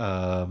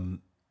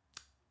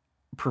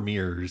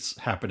premieres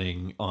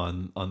happening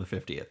on the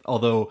 50th.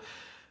 Although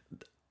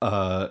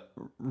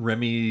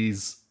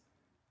Remy's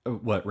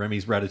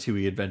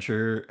Ratatouille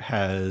Adventure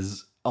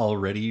has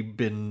already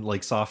been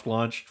like soft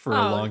launched for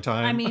a long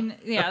time. I mean,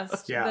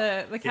 yes,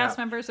 the cast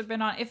members have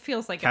been on. It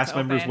feels like cast it's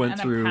members open, went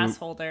and through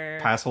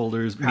pass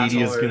holders.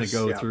 Media's going to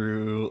go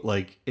through.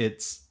 Like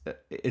it's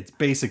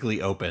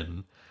basically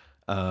open.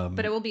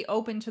 But it will be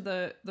open to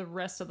the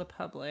rest of the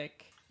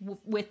public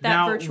with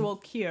that virtual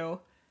queue.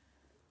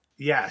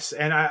 Yes,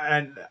 and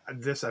I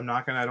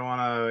don't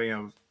want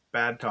to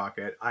bad talk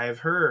it. I've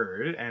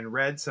heard and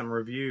read some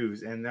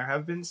reviews, and there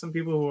have been some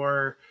people who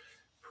are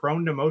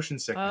prone to motion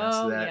sickness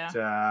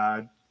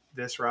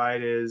this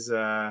ride is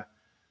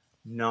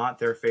not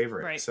their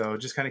favorite. Right. So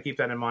just kind of keep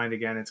that in mind.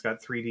 Again, it's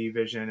got 3D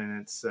vision,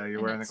 and it's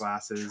you're wearing the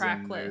glasses.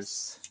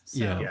 Trackless.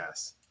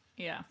 Yes.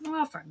 Yeah.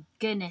 Oh, for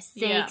goodness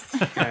sakes.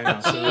 I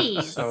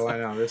know. So I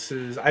know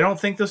I don't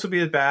think this will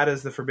be as bad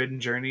as the Forbidden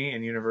Journey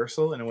in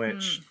Universal, in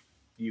which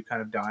you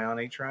kind of die on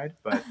each ride.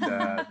 But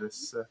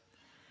this,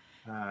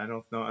 I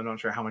don't know. I'm not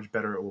sure how much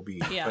better it will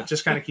be. Yeah. But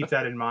just kind of keep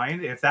that in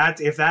mind.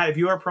 If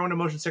you are prone to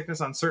motion sickness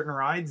on certain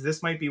rides,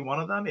 this might be one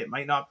of them. It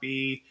might not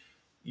be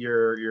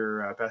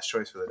your best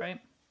choice for the day. Right.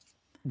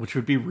 Which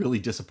would be really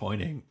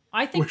disappointing.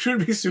 I think. Which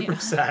would be super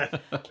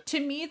sad. To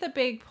me, the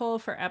big pull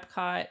for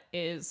Epcot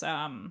is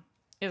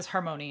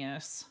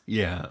Harmonious.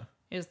 Yeah.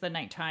 Is the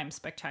nighttime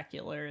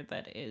spectacular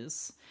that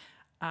is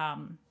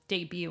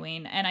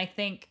debuting. And I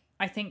think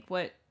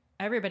what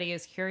everybody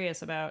is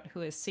curious about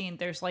who has seen,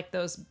 there's like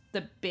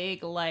the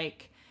big,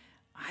 like,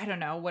 I don't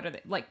know, what are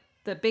they, like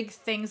the big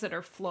things that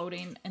are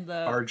floating in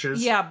the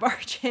barges. Yeah,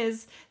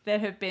 barges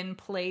that have been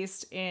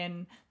placed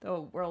in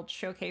the World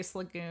Showcase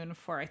Lagoon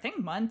for I think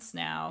months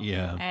now.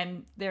 Yeah.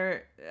 And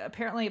they're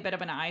apparently a bit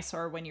of an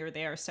eyesore when you're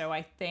there. So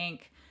I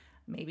think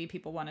maybe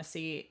people want to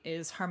see,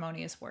 is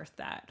Harmonious worth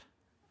that?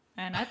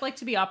 And I'd like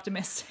to be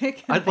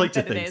optimistic. I'd like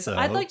to think so.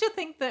 I'd like to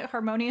think that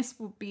Harmonious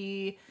will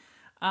be,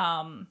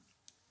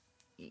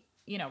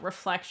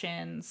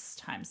 Reflections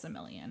times a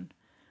million.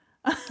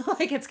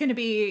 Like it's going to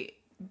be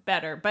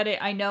better, but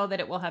I know that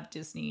it will have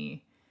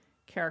Disney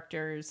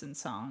characters and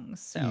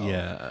songs. So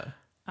yeah.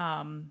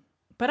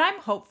 But I'm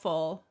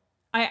hopeful.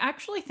 I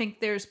actually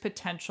think there's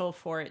potential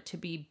for it to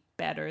be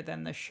better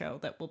than the show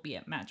that will be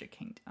at Magic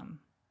Kingdom.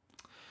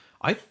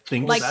 I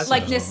think like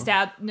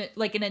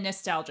in a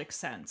nostalgic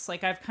sense.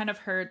 Like I've kind of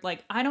heard,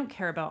 like, I don't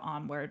care about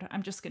Onward.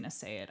 I'm just gonna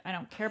say it. I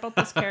don't care about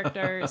those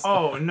characters.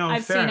 Oh no,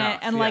 I've fair seen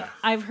enough. it, and like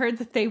I've heard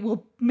that they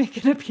will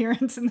make an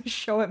appearance in the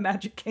show at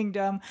Magic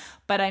Kingdom.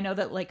 But I know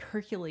that like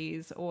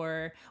Hercules,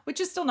 which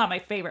is still not my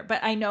favorite,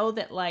 but I know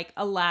that like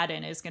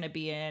Aladdin is gonna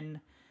be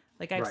in.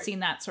 Like I've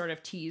seen that sort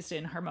of teased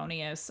in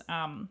Harmonious.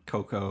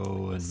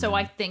 Coco, and so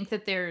I think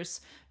that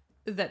there's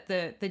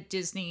the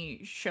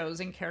Disney shows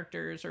and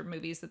characters or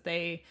movies that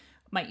they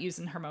might use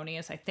in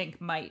Harmonious, I think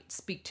might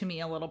speak to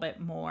me a little bit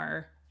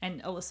more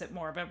and elicit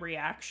more of a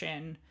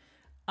reaction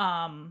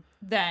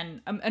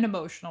than an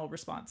emotional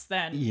response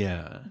than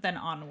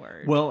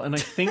Onward. Well, and I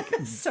think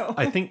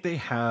I think they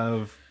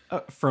have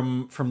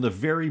from the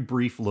very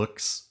brief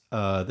looks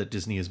that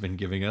Disney has been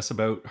giving us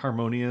about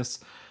Harmonious,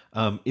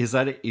 is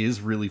that it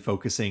is really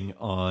focusing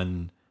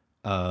on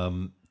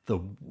the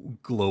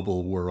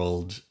global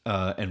world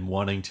and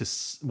wanting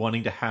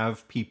to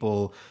have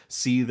people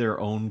see their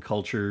own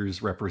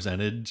cultures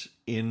represented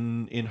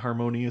in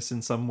Harmonious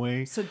in some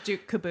way. So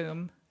Duke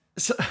Kaboom.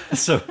 So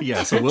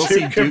we'll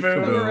see Duke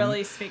Kaboom.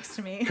 Really speaks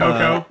to me.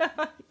 Coco.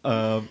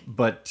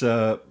 But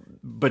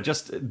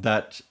just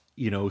that,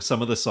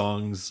 some of the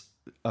songs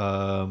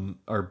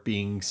are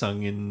being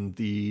sung in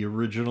the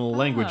original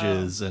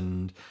languages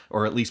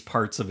or at least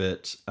parts of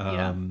it.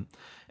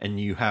 And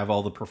you have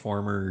all the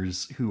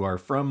performers who are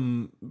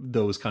from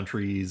those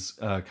countries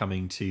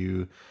coming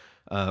to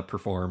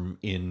perform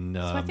in.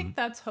 So I think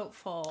that's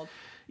hopeful.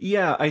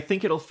 Yeah, I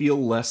think it'll feel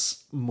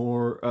less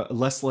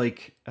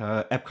like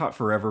Epcot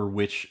Forever,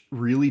 which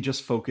really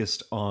just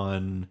focused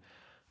on.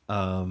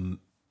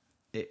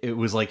 It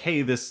was like,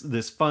 hey,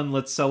 this fun.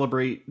 Let's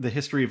celebrate the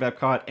history of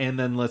Epcot, and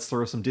then let's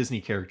throw some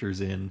Disney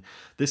characters in.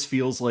 This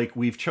feels like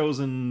we've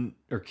chosen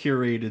or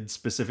curated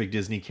specific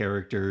Disney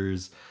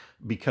characters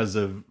because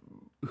of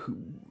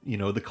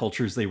the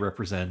cultures they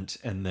represent,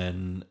 and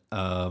then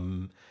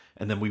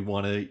we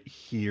want to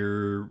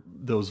hear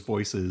those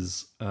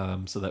voices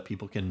so that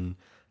people can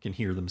can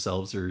hear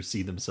themselves or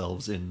see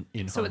themselves in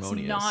so Harmonious.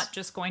 It's not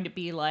just going to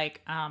be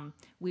like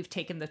we've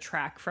taken the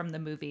track from the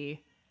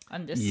movie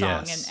on this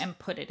Yes. song and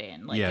put it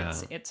in. Like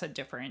it's a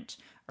different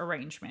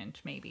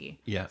arrangement maybe.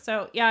 Yeah.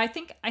 So yeah, I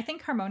think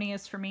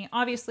Harmonious for me.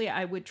 Obviously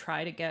I would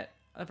try to get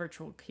a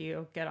virtual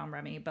queue, get on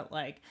Remy, but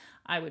like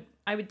I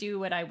would do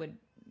what I would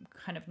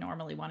kind of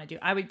normally want to do.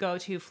 I would go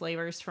to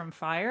Flavors from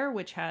Fire,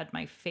 which had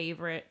my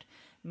favorite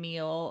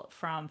meal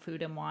from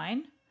Food and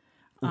Wine.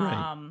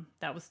 Right.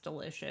 That was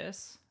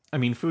delicious. I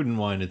mean, Food and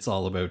Wine, it's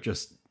all about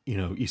just,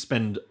 you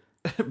spend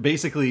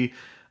basically,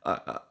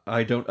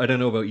 I don't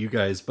know about you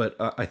guys, but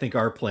I think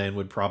our plan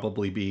would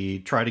probably be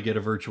try to get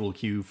a virtual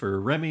queue for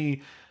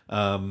Remy.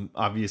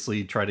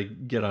 Obviously try to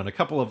get on a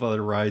couple of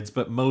other rides,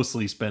 but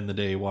mostly spend the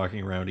day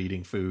walking around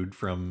eating food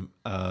from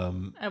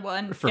Food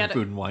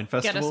and Wine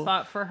Festival. Get a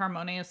spot for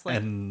Harmonious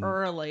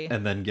early.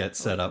 And then get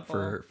set up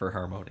for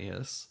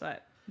Harmonious.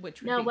 But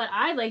which would no, be... what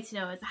I'd like to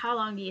know is how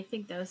long do you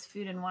think those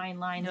Food and Wine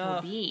lines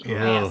will be?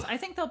 Yeah. Yes, I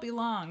think they'll be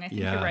long. I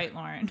think you're right,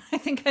 Lauren. I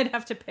think I'd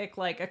have to pick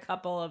like a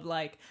couple of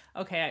like,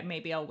 okay,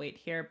 maybe I'll wait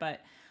here.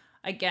 But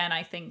again,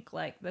 I think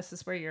like this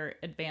is where your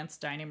advanced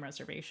dining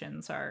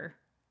reservations are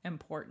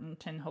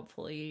important, and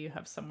hopefully you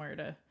have somewhere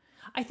to...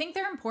 I think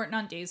they're important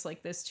on days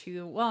like this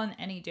too. Well, on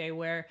any day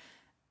where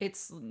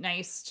it's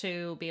nice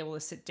to be able to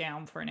sit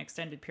down for an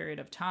extended period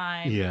of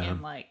time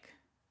in like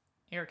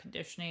air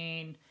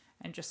conditioning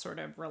and just sort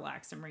of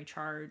relax and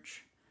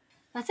recharge.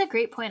 That's a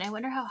great point. I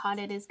wonder how hot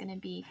it is going to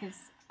be because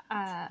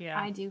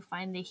I do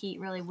find the heat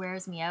really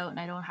wears me out and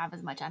I don't have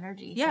as much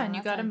energy. Yeah, so and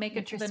you got to make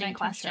it to the nighttime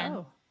question.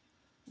 show.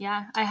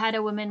 Yeah, I had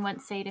a woman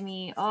once say to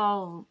me,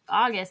 "Oh,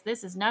 August,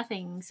 this is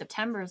nothing.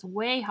 September is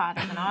way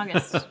hotter than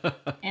August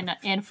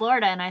in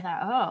Florida." And I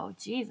thought, "Oh,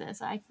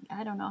 Jesus, I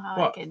don't know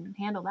how I could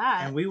handle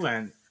that." And we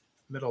went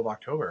middle of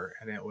October,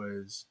 and it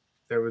was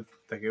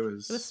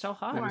still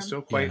hot. It was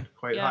still quite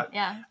hot.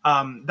 Yeah.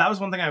 That was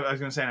one thing I was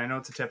going to say, and I know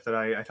it's a tip that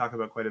I talk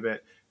about quite a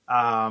bit.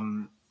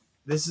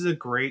 This is a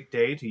great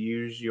day to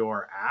use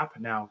your app.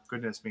 Now,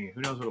 goodness me,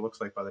 who knows what it looks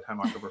like by the time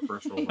October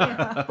 1st rolls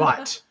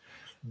around.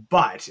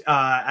 But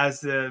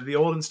as the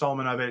old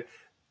installment of it,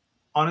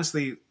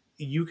 honestly,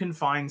 you can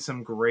find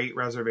some great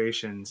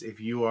reservations if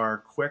you are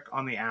quick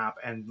on the app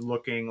and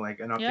looking like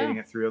and updating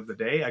it throughout the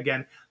day.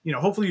 Again,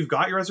 hopefully you've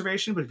got your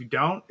reservation, but if you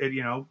don't,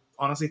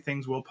 honestly,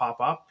 things will pop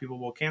up. People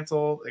will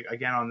cancel.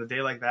 Again, on the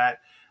day like that,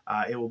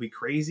 it will be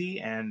crazy,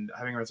 and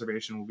having a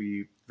reservation will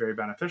be very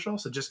beneficial.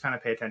 So just kind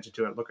of pay attention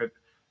to it. Look at,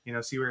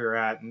 see where you're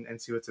at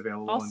and see what's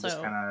available, also, and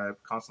just kind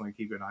of constantly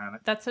keep an eye on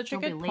it. That's such a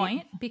good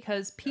point,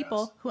 because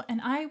people who, and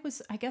I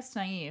was, I guess,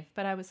 naive,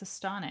 but I was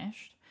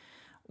astonished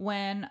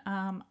when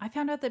I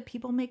found out that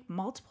people make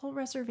multiple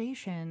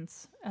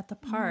reservations at the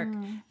park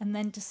and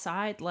then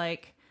decide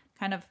like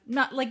kind of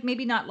not like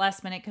maybe not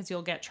last minute because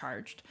you'll get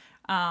charged,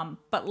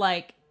 but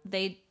like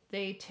they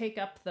take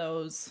up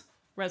those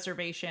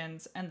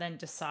reservations and then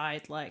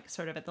decide like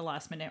sort of at the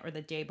last minute or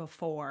the day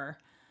before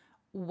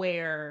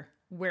where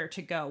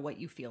to go, what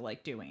you feel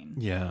like doing.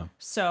 Yeah.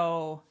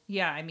 So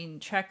yeah, I mean,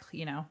 check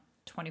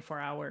 24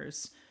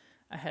 hours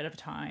ahead of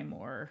time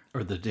or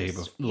the day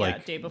before,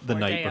 day before, the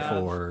night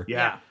before.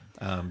 Yeah.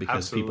 Because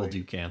absolutely. people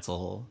do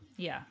cancel.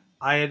 Yeah.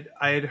 I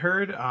had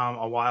heard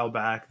a while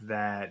back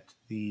that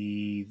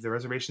the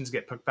reservations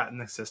get put back in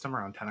the system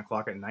around 10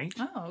 o'clock at night.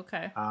 Oh,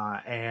 okay.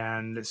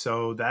 And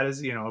so that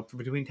is,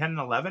 between 10 and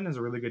 11 is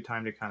a really good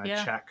time to kind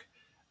of check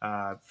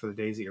for the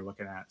days that you're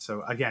looking at.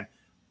 So again,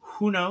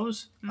 who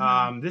knows?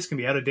 This can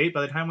be out of date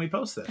by the time we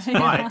post this.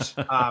 But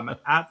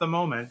at the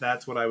moment,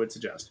 that's what I would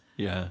suggest.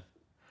 Yeah.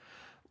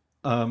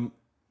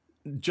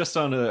 Just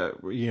on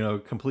a,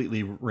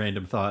 completely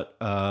random thought,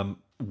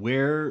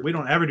 where... We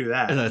don't ever do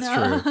that.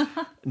 That's true.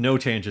 No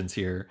tangents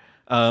here.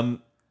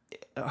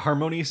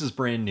 Harmonious is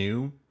brand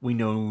new. We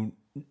know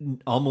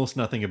almost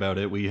nothing about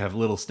it. We have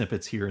little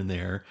snippets here and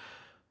there.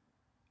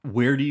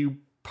 Where do you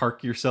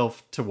park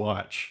yourself to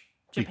watch?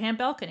 Japan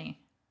balcony.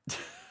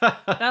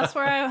 That's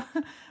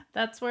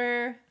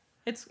where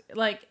it's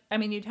like, I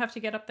mean, you'd have to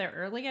get up there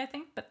early, I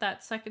think, but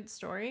that's second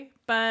story.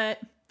 But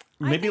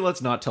maybe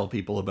let's not tell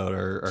people about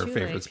our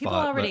favorite spot. People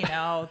already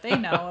know. They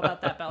know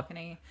about that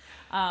balcony.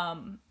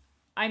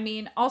 I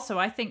mean, also,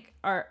 I think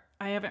I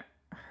haven't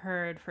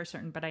heard for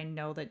certain, but I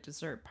know that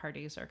dessert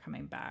parties are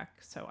coming back.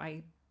 So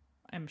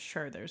I'm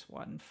sure there's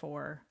one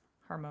for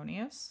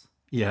Harmonious.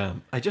 Yeah.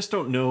 I just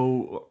don't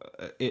know.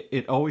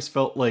 It always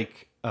felt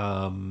like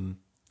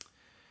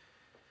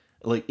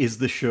is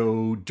the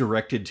show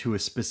directed to a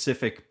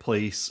specific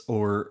place,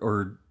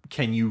 or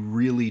can you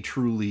really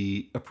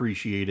truly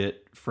appreciate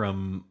it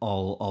from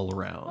all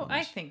around? Well,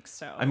 I think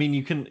so. I mean,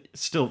 you can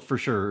still for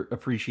sure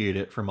appreciate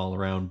it from all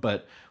around,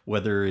 but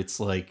whether it's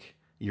like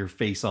your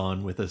face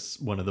on with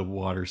one of the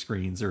water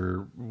screens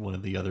or one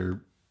of the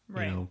other,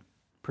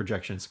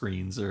 projection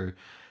screens or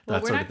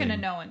that sort of thing. We're not going to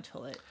know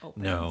until it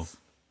opens. No.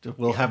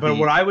 We'll have But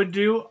what I would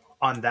do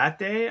on that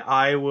day,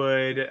 I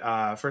would,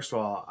 first of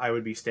all, I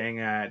would be staying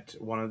at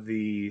one of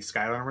the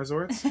Skyline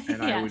resorts,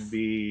 and I would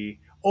be,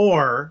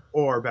 or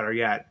better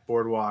yet,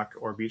 Boardwalk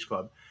or Beach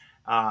Club.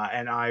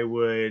 and I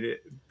would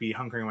be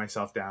hunkering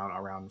myself down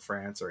around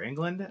France or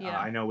England. Yeah.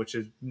 I know, which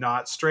is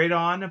not straight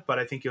on, but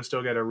I think you'll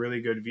still get a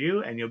really good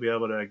view, and you'll be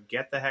able to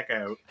get the heck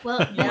out. Well,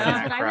 this is what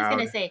I was crowd.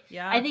 going to say.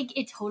 Yeah. I think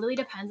it totally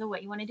depends on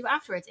what you want to do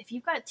afterwards. If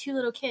you've got 2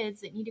 little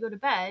kids that need to go to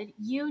bed,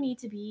 you need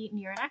to be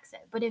near an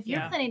exit. But if you're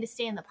Yeah. planning to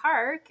stay in the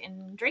park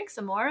and drink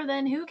some more,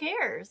 then who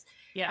cares?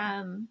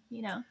 Yeah.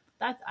 You know,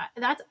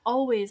 that's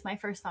always my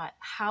first thought.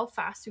 How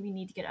fast do we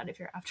need to get out of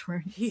here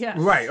afterwards? Yes.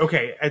 Right.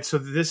 Okay. And so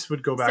this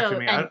would go back So, to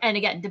me. and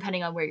again,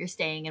 depending on where you're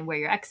staying and where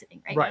you're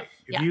exiting, right? Right.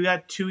 If Yeah. you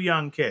got 2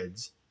 young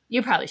kids,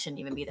 You probably shouldn't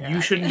even be there. you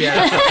that shouldn't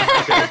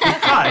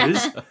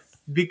day.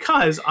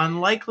 because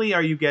unlikely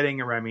are you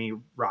getting a Remy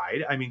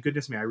ride. I mean,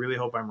 goodness me, I really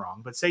hope I'm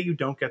wrong. But say you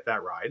don't get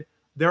that ride.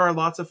 There are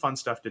lots of fun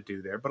stuff to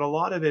do there, but a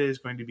lot of it is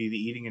going to be the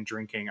eating and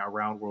drinking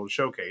around World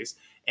Showcase,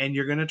 and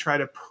you're going to try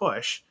to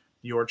push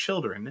your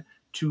children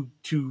to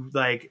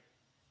like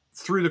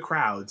through the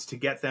crowds to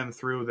get them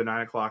through the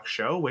 9 o'clock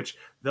show, which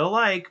they'll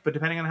like, but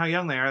depending on how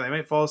young they are, they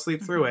might fall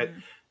asleep through it.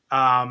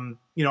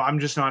 You know, I'm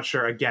just not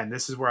sure. Again,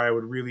 this is where I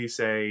would really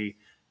say,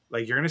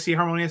 like, you're going to see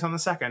Harmonious on the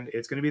 2nd.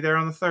 It's going to be there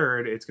on the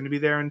 3rd. It's going to be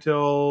there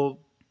until,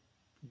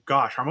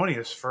 gosh,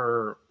 Harmonious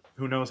for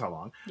who knows how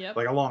long, Yep.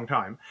 like a long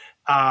time.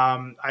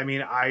 I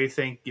mean, I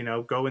think, you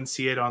know, go and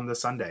see it on the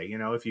Sunday, you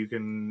know, if you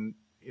can,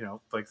 you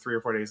know, like 3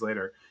 or 4 days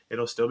later,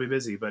 it'll still be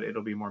busy, but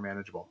it'll be more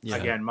manageable. Yeah.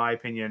 Again, my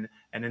opinion.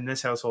 And in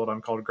this household, I'm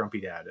called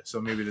Grumpy Dad.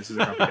 So maybe this is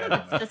a Grumpy Dad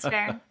moment. That's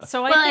fair.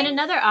 So Well, I and think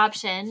another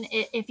option,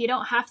 if you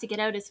don't have to get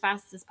out as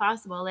fast as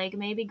possible, like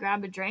maybe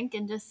grab a drink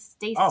and just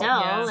stay Oh, still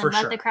yeah. and For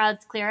let sure. the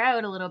crowds clear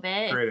out a little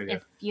bit. Great If, idea.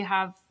 if you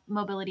have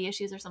mobility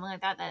issues or something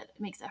like that, that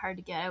makes it hard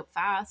to get out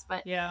fast.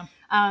 But yeah.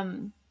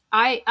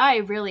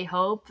 I really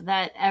hope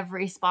that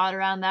every spot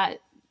around that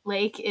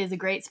lake is a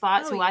great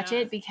spot to watch yeah.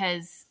 it,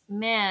 because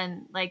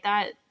man, like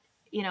that,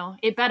 you know,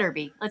 it better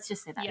be. Let's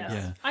just say that. Yes.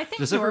 Yeah. I think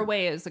Does it ever-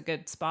 Norway is a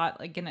good spot.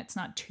 Again, it's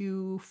not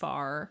too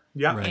far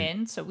Yeah. Right.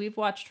 in, so we've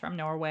watched from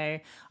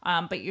Norway.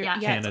 But you're Yeah.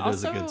 it's Canada's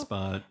also a good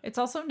spot. it's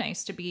also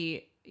nice to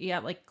be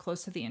like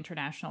close to the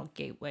international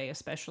gateway,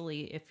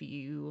 especially if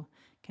you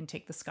can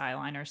take the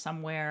Skyliner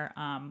somewhere.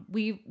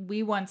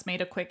 We once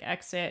made a quick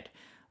exit.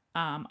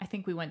 I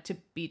think we went to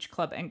Beach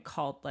Club and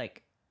called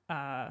like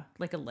a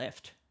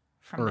Lyft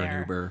from Or there, an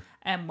Uber.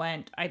 and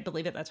went. I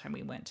believe at that time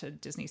we went to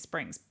Disney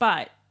Springs,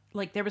 but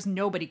like there was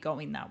nobody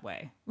going that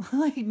way.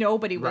 Like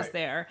nobody was Right.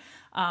 there.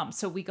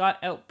 So we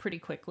got out pretty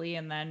quickly,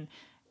 and then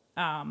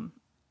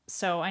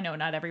so I know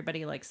not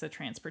everybody likes the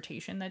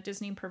transportation that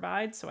Disney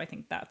provides, so I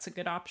think that's a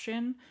good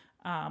option.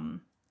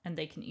 And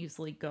they can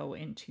easily go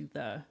into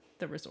the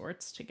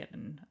resorts to get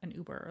an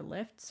Uber or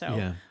Lyft. So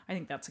Yeah. I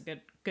think that's a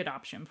good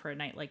option for a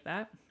night like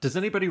that. Does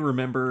anybody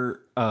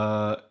remember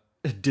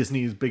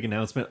Disney's big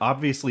announcement?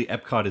 Obviously,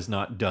 Epcot has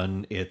not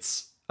done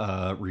its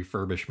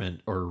refurbishment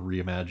or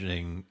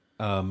reimagining.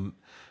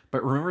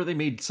 But remember they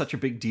made such a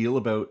big deal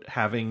about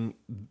having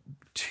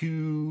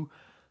 2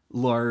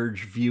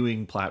 large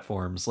viewing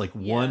platforms, like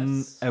one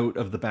Yes. out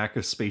of the back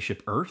of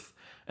Spaceship Earth,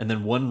 and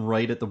then one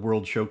right at the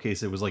World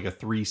Showcase. It was like a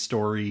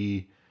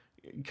 3-story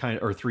kind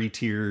of, or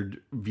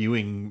 3-tiered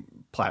viewing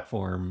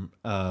platform,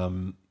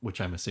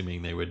 which I'm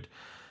assuming they would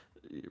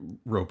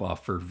rope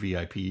off for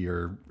VIP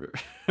or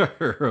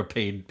or a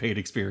paid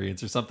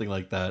experience or something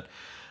like that.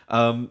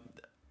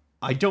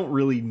 I don't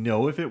really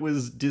know if it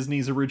was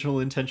Disney's original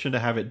intention to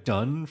have it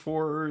done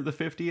for the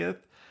 50th,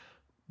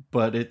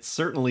 but it's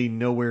certainly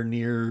nowhere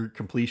near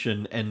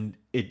completion, and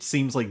it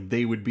seems like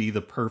they would be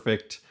the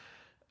perfect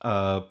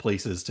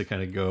places to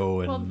kind of go.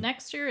 And Well,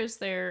 next year is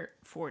their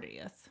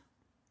 40th.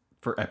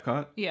 for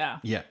Epcot, Yeah.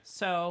 yeah,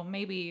 So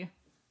maybe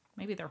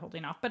they're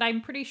holding off, but I'm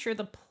pretty sure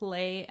the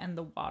play and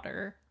the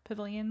water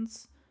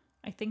pavilions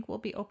I think will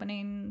be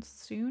opening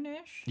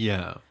soonish.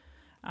 yeah.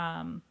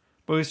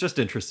 But it's just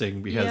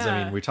interesting because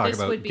I mean, we talk this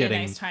about would be getting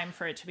a nice time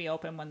for it to be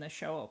open when the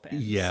show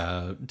opens.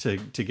 yeah to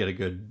get a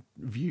good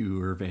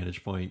view or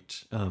vantage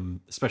point,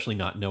 especially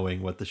not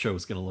knowing what the show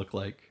is going to look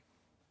like.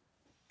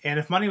 And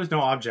if money was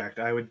no object,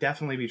 I would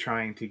definitely be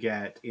trying to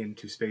get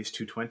into Space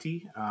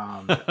 220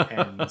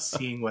 and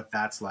seeing what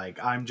that's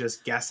like. I'm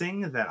just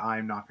guessing that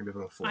I'm not going to be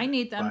able to afford I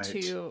need them but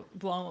to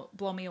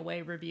blow me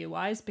away review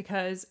wise,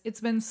 because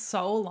it's been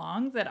so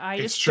long that I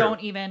It's just true.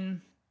 don't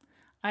even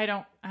I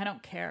don't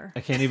care. I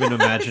can't even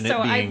imagine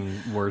So it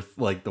being worth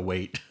like the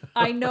wait.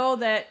 I know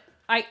that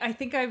I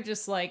think I'm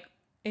just like,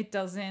 it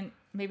doesn't,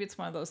 maybe it's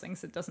one of those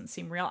things that doesn't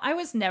seem real. I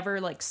was never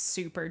like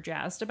super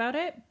jazzed about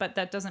it, but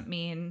that doesn't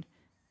mean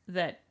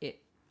that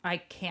I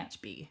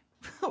can't be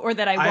or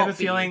that I won't I have a be.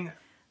 feeling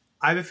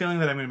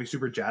that I'm going to be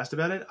super jazzed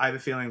about it. I have a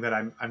feeling that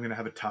I'm going to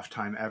have a tough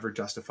time ever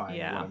justifying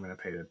Yeah. what I'm going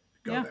to pay to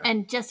go Yeah. there.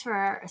 And just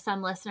for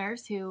some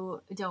listeners who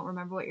don't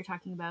remember what you're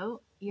talking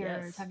about, you're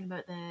Yes. talking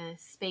about the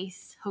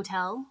Space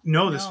Hotel.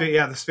 No, the No. space,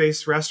 yeah, the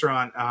space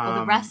restaurant.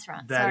 the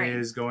restaurant, that sorry.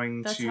 is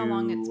going That's to. how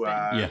long it's been.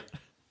 Yeah.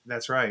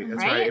 That's right.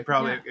 That's Right? right. It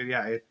probably,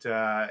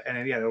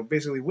 it'll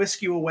basically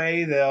whisk you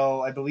away.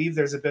 I believe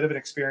there's a bit of an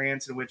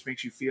experience in which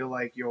makes you feel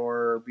like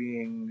you're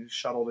being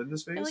shuttled into I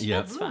space. like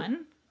Yeah. that's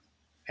fun.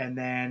 and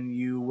then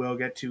you will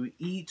get to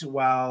eat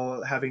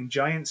while having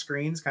giant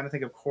screens. Kind of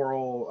think of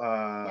Coral.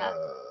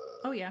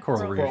 Oh yeah,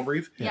 Coral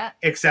Reef. Yeah.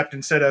 Except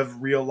instead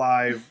of real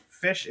live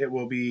fish, it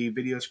will be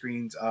video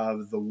screens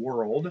of the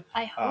world.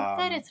 I hope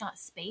that it's not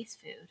space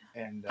food.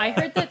 And I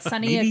heard that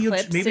Sunny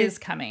Eclipse is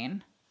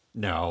coming.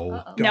 No.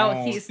 Uh-oh.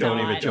 No, he's don't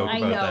not. even joke I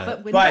about know, that.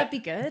 but wouldn't that be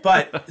good?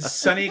 But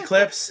Sunny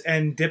Eclipse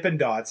and Dippin'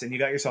 Dots, and you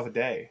got yourself a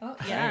day. Oh,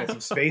 Yeah, get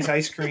some space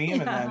ice cream,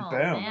 and then Oh,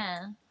 boom.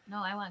 man.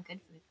 No, I want good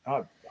food.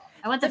 Oh.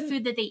 I want the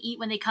food that they eat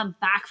when they come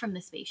back from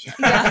the spaceship.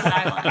 That's what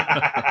I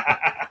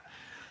want.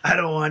 I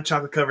don't want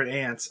chocolate covered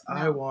ants. No.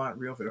 I want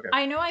real food. Okay.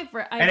 I know I've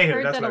heard that's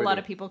that what a I lot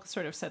do. of people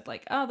sort of said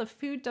like, oh, the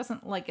food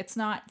doesn't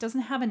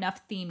have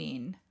enough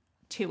theming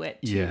to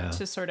it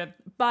to sort of,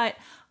 but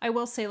I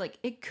will say like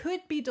it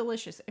could be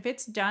delicious if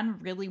it's done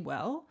really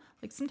well.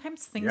 Like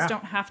sometimes things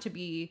don't have to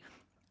be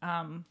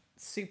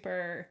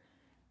super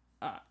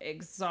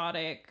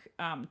exotic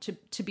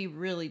to be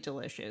really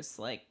delicious.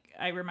 Like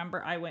I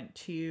remember I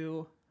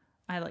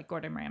like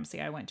Gordon Ramsay.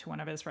 I went to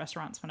one of his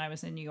restaurants when I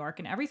was in New York,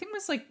 and everything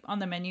was like on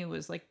the menu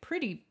was like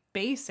pretty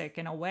basic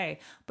in a way,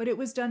 but it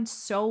was done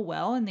so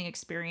well, and the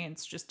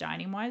experience just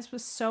dining wise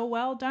was so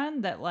well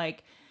done that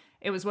like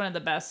it was one of the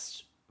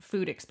best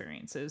food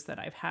experiences that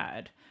I've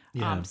had.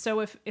 Yeah.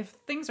 So if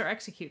things are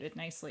executed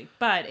nicely,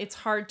 but it's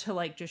hard to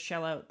like just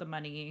shell out the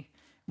money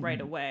right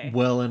away.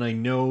 Well, and I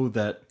know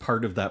that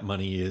part of that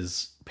money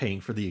is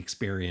paying for the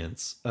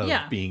experience of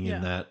being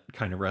in that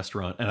kind of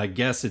restaurant. And I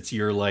guess it's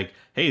your like,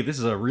 hey, this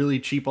is a really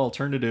cheap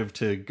alternative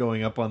to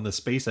going up on the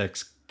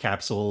SpaceX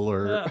capsule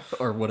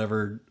or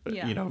whatever,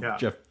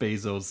 Jeff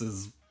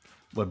Bezos'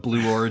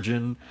 Blue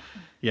Origin.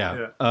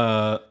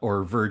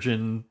 Or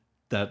Virgin,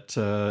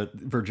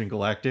 Virgin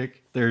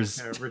Galactic.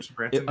 There's Richard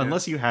Branson,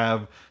 unless you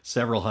have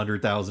several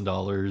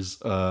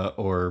 $100,000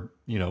 or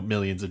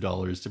millions of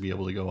dollars to be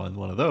able to go on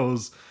one of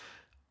those,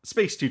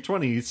 Space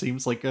 220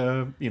 seems like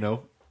a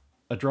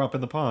drop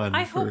in the pond.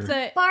 I hope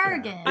that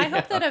bargain. I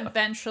hope that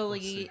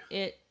eventually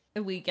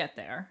we get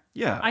there.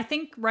 Yeah. I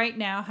think right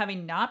now,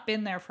 having not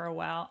been there for a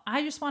while,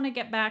 I just want to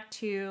get back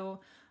to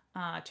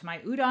my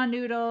udon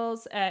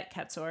noodles at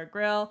Katsura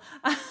Grill.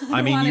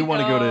 I mean, you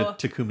want to go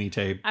to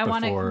Kumite I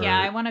want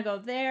to go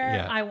there.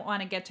 Yeah. I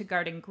want to get to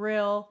Garden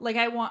Grill. Like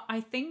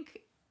I think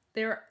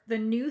the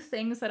new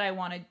things that I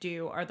want to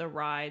do are the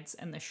rides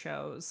and the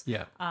shows.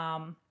 Yeah.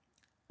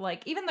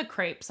 Like even the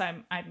crepes,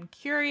 I'm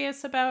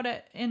curious about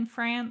it in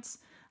France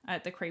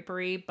at the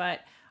creperie, but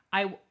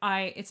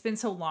I it's been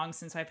so long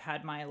since I've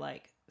had my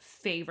like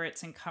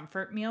favorites and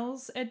comfort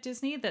meals at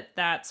Disney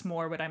that's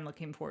more what I'm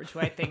looking forward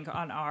to, I think,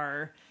 on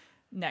our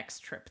next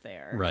trip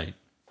there. Right.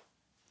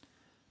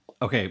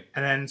 Okay.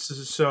 And then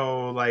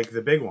so like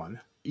the big one.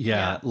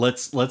 Yeah.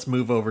 Let's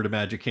move over to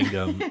Magic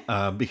Kingdom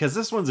because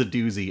this one's a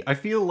doozy. I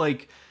feel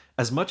like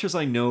as much as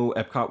I know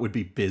Epcot would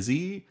be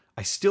busy,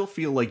 I still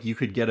feel like you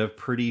could get a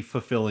pretty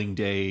fulfilling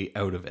day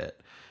out of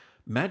it.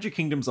 Magic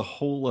Kingdom's a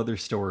whole other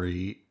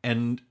story,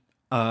 and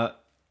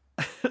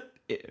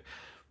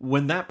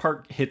when that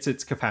park hits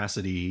its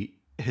capacity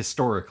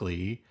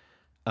historically,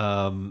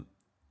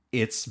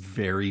 it's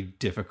very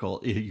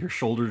difficult. You're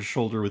shoulder to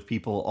shoulder with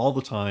people all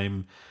the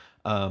time.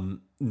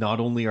 Not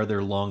only are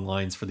there long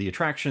lines for the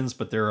attractions,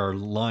 but there are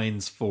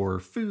lines for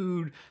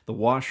food, the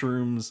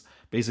washrooms,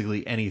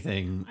 basically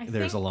anything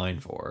there's a line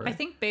for. I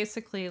think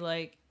basically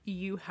like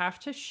you have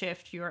to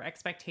shift your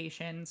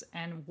expectations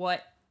and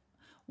what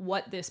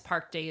this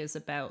park day is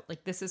about.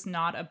 Like this is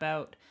not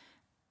about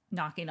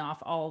knocking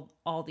off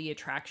all the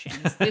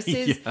attractions. This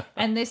is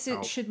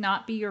should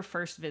not be your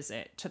first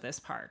visit to this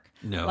park.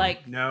 No.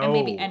 And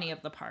maybe any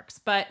of the parks.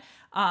 But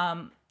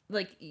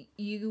like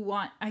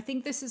I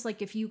think this is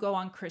like if you go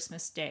on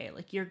Christmas Day,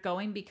 like you're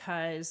going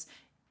because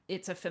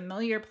it's a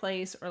familiar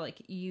place, or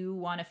like you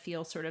want to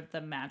feel sort of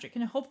the magic,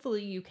 and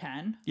hopefully you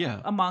can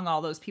among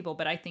all those people.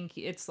 But I think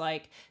it's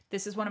like,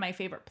 this is one of my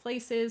favorite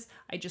places.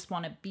 I just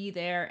want to be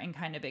there and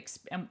kind of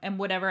and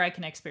whatever I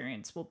can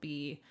experience will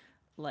be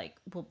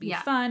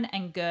fun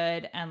and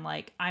good. And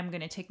like, I'm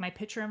going to take my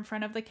picture in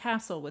front of the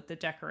castle with the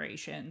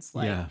decorations.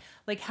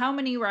 Like how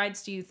many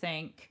rides do you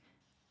think?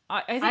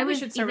 I think I we was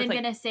should start even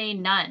with going to say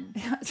none.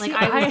 Like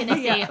I was going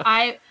to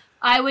say,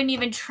 I wouldn't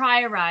even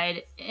try a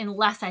ride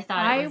unless I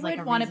thought it was like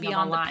a reasonable line. I would want to be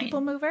on the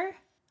People Mover.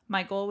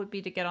 My goal would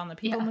be to get on the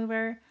People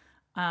Mover.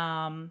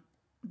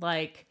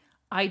 Like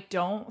I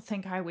don't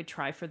think I would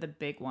try for the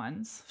big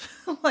ones.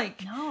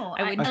 Like no,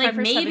 I wouldn't like try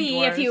for maybe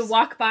if you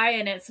walk by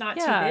and it's not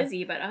too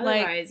busy, but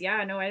otherwise, like,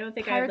 I don't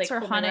think Pirates I'd or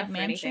like Haunted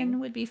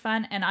Mansion would be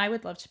fun, and I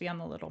would love to be on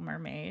the Little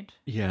Mermaid.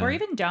 Yeah, or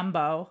even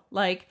Dumbo.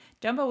 Like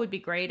Dumbo would be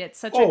great. It's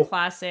such a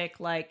classic,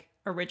 like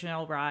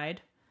original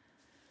ride.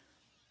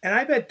 And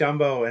I bet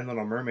Dumbo and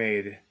Little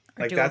Mermaid,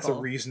 like that's a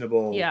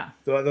reasonable.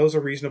 Those are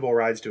reasonable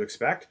rides to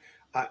expect.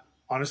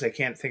 Honestly, I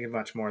can't think of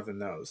much more than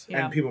those.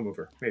 Yeah. And People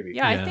Mover, maybe.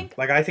 Yeah, I think.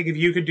 Like, I think if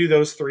you could do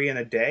those 3 in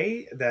a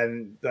day,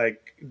 then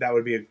like that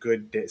would be a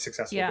good day,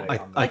 successful day.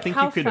 I think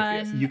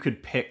you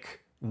could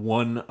pick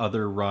one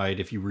other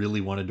ride if you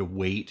really wanted to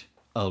wait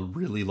a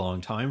really long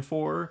time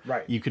for,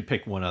 Right. you could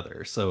pick one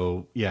other.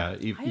 So yeah,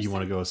 if I just you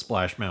want to think- go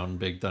Splash Mountain,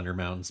 Big Thunder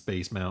Mountain,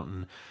 Space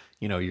Mountain,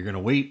 you know, you're going to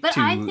wait But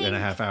two I and a think-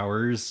 half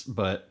hours,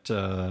 but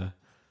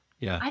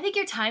yeah. I think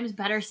your time's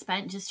better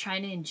spent just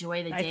trying to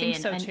enjoy the I day think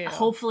and, so, and too.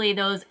 hopefully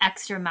those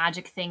extra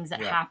magic things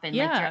that happen, like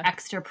Yeah. your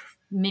extra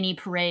mini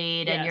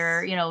parade and Yes.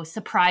 your, you know,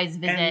 surprise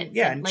visits.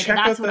 and like check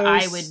that's out what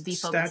I those would be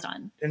focused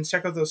on. And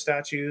check out those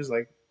statues,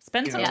 like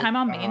Spend you some know, time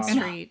on Main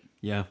Street.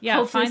 Yeah. Yeah,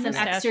 Hopefully find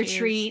some the extra statues.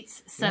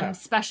 treats, some Yeah.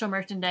 special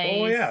merchandise.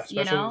 Oh, yeah, you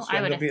know, special-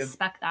 I would there'll be a-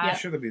 expect that I'm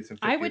sure there'll be some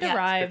 50th, I would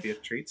arrive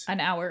 50th treats. an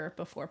hour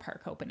before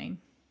park opening.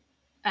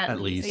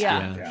 at least,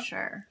 yeah. for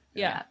sure.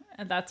 Yeah,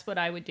 and that's what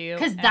I would do.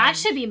 Because that And-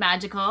 should be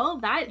magical.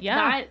 That Yeah.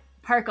 that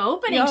park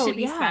opening Oh, should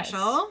be yes.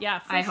 special. Yeah,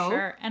 for I hope.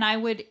 sure. And I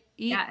would eat.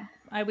 Yeah.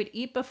 I would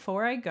eat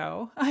before I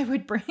go. I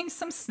would bring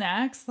some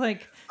snacks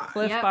like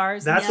Cliff Yep.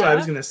 bars. and That's what I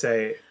was stuff. gonna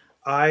say.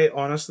 I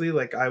honestly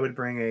like. I would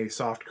bring a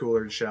soft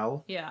coolered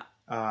shell, Yeah,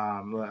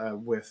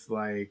 with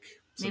like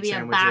some Maybe a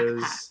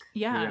sandwiches. backpack.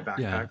 Yeah. Maybe a backpack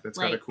Yeah. that's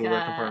got a cooler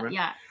compartment.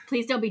 Yeah.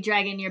 Please don't be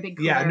dragging your big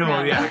cooler. Yeah, no,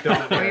 around. yeah,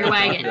 don't. Or your don't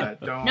wagon. do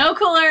that. Don't, No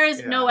coolers,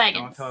 yeah, no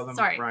wagons. Don't tell them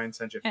Sorry. Brian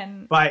sent you.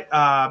 and But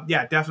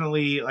yeah,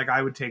 definitely. Like,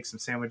 I would take some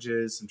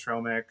sandwiches, some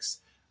trail mix.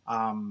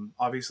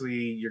 Obviously,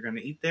 you're going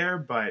to eat there,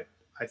 but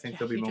I think Yeah,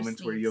 there'll be you just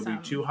moments where need you'll some-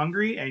 be too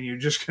hungry and you're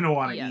just going to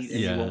want to Yes. eat and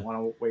Yeah. you won't want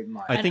to wait in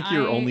line. I And think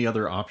your I- only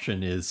other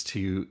option is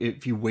to,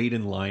 if you wait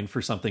in line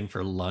for something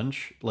for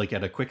lunch, like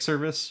at a quick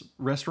service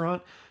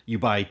restaurant, you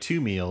buy 2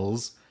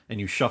 meals and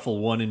you shuffle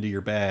one into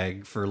your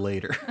bag for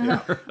later.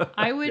 yeah,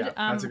 I would yeah,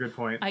 that's a good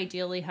point.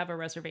 ideally have a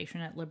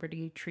reservation at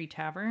Liberty Tree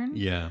Tavern.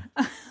 Yeah.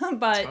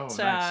 but Oh,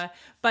 nice.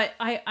 but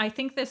I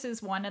think this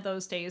is one of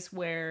those days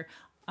where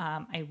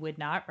I would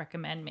not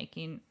recommend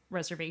making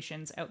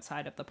reservations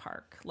outside of the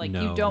park. Like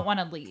No. you don't want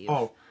to leave.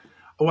 Oh,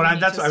 You what I,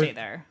 need that's to I stay was,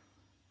 there.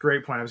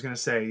 great point. I was going to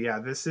say, yeah,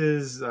 this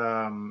is,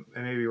 and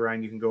maybe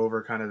Ryan, you can go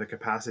over kind of the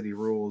capacity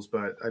rules,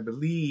 but I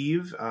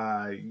believe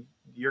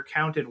you're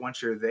counted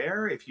once you're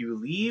there. If you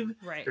leave,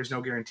 Right. there's no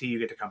guarantee you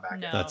get to come back.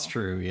 No. That's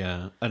true,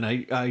 yeah.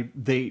 And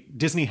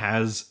Disney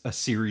has a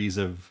series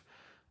of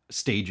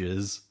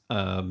stages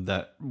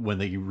that when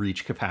they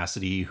reach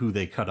capacity, who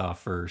they cut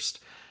off first.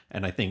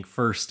 And I think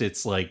first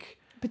it's like,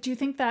 But do you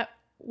think that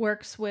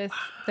works with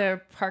their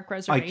park I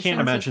reservations?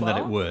 can't imagine as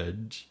that well? it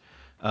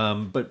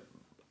would. But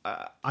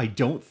I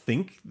don't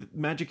think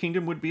Magic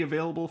Kingdom would be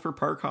available for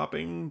park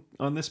hopping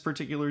on this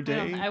particular I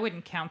day. don't- I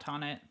wouldn't count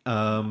on it.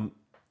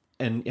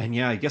 And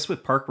yeah, I guess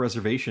with park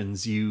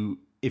reservations,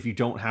 if you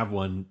don't have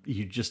one,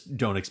 you just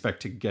don't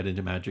expect to get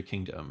into Magic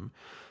Kingdom.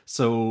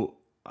 So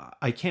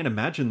I can't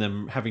imagine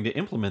them having to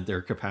implement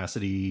their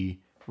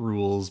capacity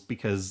rules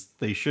because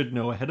they should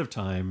know ahead of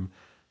time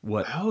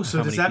what. Oh, so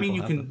how does many that mean people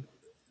you have can? them.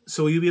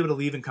 So will you be able to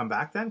leave and come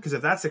back then? Because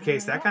if that's the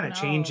case, that don't kind of know.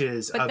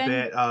 changes But a then-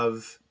 bit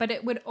of. But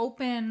it would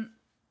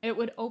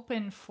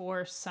open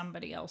for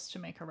somebody else to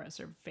make a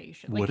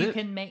reservation. Like Would you it?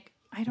 can make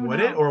I don't Would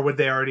know. it, or would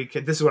they already?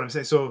 This is what I'm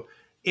saying. So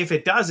if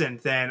it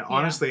doesn't, then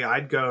honestly,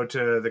 I'd go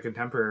to the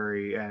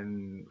Contemporary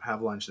and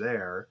have lunch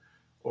there,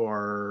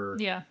 or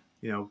Yeah.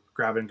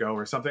 grab and go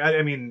or something.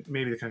 I mean,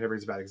 maybe the Contemporary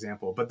is a bad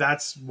example, but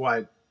that's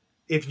what.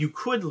 If you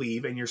could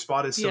leave and your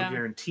spot is still Yeah.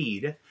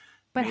 guaranteed.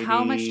 But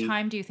how much maybe-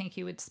 time do you think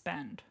you would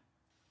spend?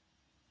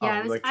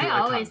 Yeah, Oh, I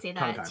always say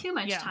ton of that. time. Too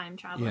much Yeah. time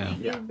traveling. Yeah.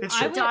 Yeah, You're it's I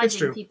true. would- dodging It's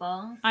true.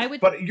 people. I would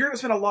But you're gonna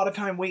spend a lot of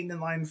time waiting in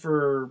line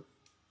for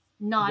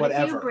Not if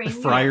Whatever. you bring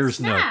Friar's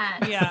your Nook.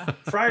 snacks. yeah.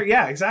 Fryer.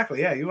 Yeah,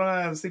 exactly. Yeah, you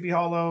want a Sleepy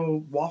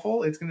Hollow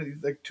waffle? It's gonna be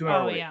like 2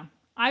 hour Oh wait. yeah.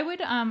 I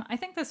would I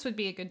think this would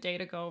be a good day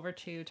to go over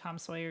to Tom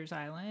Sawyer's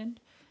Island.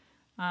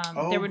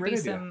 There would be great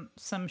idea.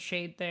 some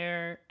shade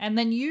there. And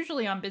then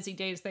usually on busy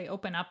days they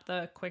open up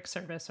the quick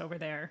service over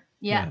there.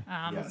 Yeah,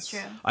 Yes. that's true.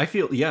 I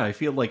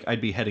feel like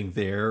I'd be heading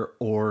there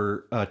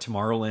or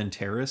Tomorrowland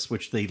Terrace,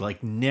 which they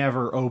like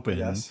never open.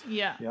 Yes.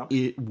 Yeah. Yeah.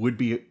 It would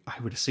be, I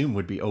would assume,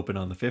 would be open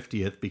on the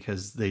 50th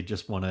because they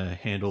just want to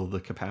handle the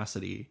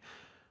capacity.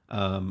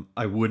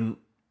 I wouldn't,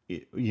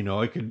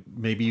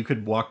 maybe you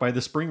could walk by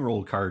the Spring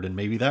Roll cart and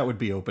maybe that would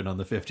be open on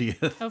the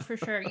 50th. Oh, for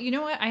sure. You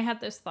know what? I had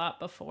this thought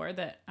before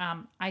that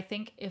I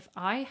think if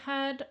I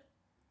had,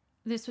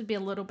 this would be a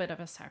little bit of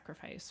a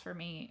sacrifice for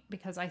me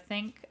because I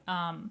think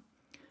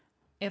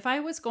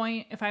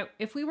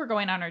if we were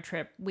going on our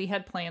trip, we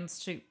had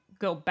plans to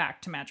go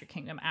back to Magic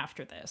Kingdom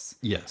after this.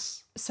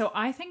 Yes. So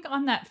I think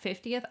on that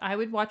 50th, I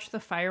would watch the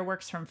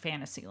fireworks from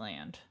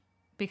Fantasyland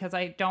because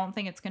I don't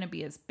think it's going to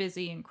be as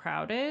busy and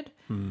crowded.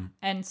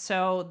 And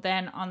so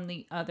then on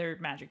the other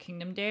Magic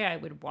Kingdom day, I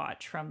would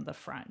watch from the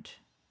front.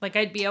 Like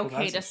I'd be okay that's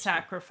to interesting.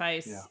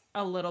 sacrifice Yeah.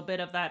 a little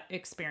bit of that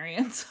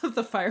experience of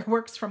the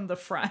fireworks from the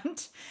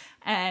front.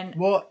 And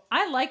Well,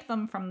 I like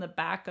them from the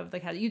back of the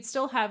cat. You'd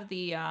still have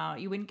the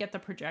you wouldn't get the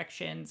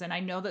projections, and I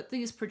know that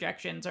these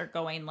projections are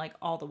going like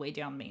all the way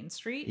down Main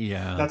Street.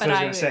 Yeah. that's But what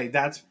I I was gonna say.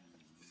 That's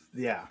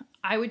yeah.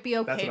 I would be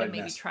That's okay what to I'd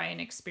maybe miss. try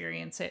and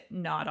experience it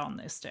not on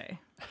this day.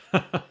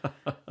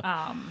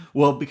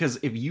 Well, because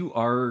if you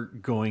are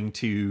going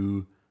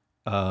to,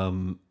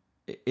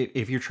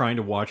 if you're trying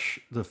to watch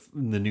the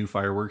new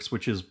fireworks,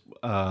 which is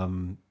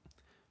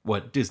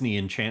what, Disney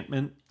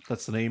Enchantment?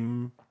 That's the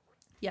name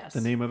Yes.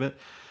 of it.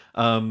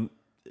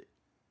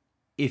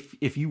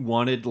 If you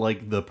wanted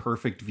like the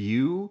perfect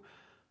view,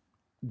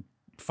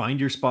 find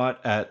your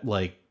spot at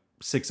like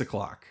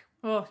 6:00.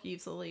 Oh,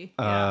 easily.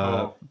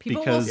 Oh.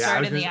 People because- will Yeah, I start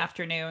was in the gonna-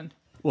 afternoon.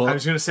 Well, I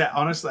was gonna say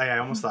honestly, I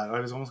almost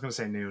was gonna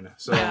say noon.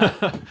 So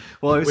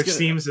well, I was which gonna,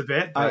 seems a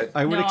bit, but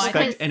I would No, I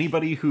expect think-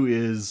 anybody who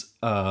is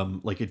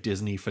like a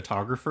Disney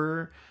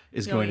photographer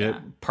is Oh, going yeah.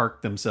 to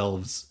park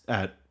themselves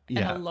at And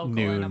a local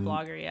noon. and a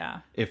blogger,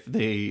 yeah. If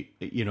they,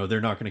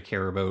 they're not going to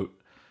care about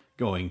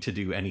going to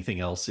do anything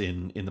else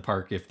in the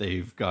park if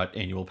they've got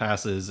annual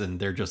passes, and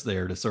they're just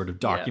there to sort of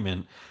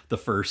document the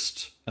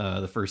first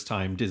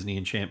time Disney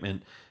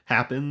Enchantment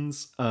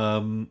happens.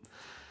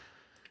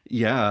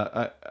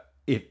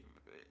 If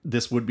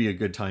this would be a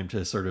good time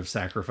to sort of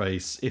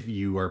sacrifice if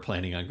you are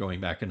planning on going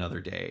back another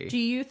day. Do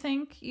you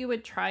think you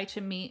would try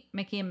to meet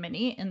Mickey and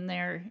Minnie in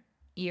their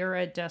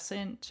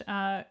iridescent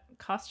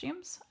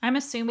costumes? I'm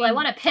assuming. Well, I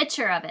want a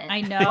picture of it.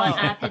 I know. I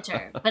want a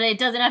picture, but it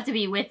doesn't have to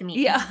be with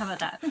me. Yeah. How about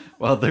that?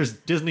 Well, there's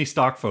Disney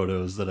stock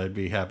photos that I'd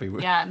be happy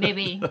with. Yeah,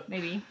 maybe.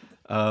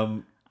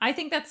 I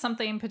think that's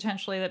something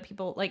potentially that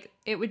people like.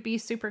 It would be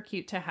super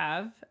cute to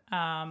have,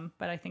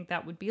 but I think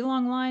that would be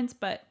long lines.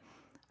 But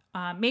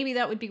maybe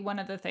that would be one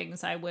of the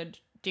things I would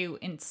do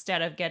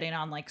instead of getting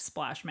on like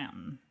Splash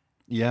Mountain.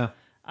 Yeah.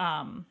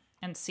 And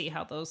see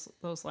how those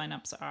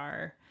lineups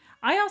are.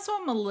 I also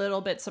am a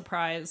little bit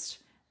surprised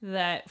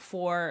that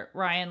for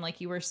Ryan, like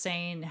you were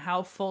saying,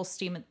 how full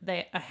steam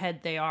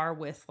ahead they are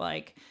with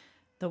like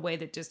the way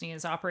that Disney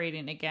is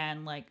operating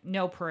again. Like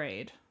no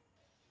parade,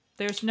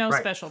 there's no Right.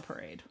 special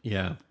parade,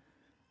 Yeah.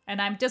 and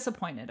I'm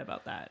disappointed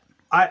about that.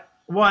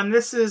 and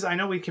this is, I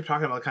know we keep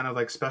talking about kind of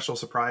like special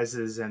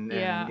surprises and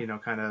Yeah.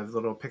 kind of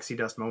little pixie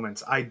dust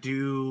moments. I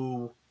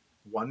do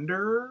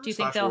wonder. Do you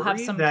think / they'll have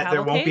worry some that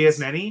there won't be cavalcades? as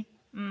many?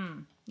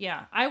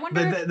 Yeah, I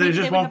wonder. if There maybe just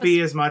they would won't have be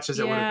as much as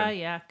it would Yeah, have been.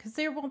 yeah, because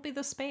there won't be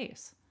the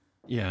space.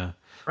 Yeah.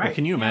 Right. Well,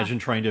 can you imagine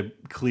trying to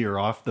clear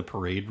off the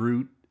parade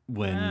route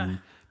when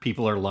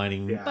people are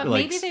lining, Yeah. But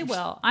like, maybe they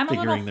will. I'm a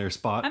figuring little. their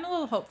spot? I'm a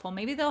little hopeful.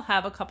 Maybe they'll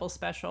have a couple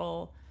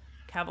special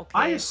cavalcades.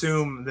 I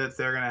assume that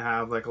they're gonna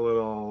have like a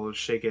little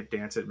shake it,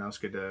 dance it, mouse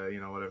could,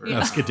 whatever.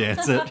 Yeah. Muska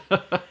dance it.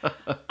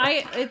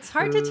 It's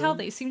hard to tell.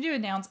 They seem to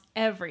announce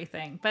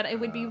everything, but it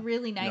would be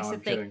really nice I'm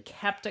if they kidding.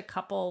 kept a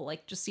couple,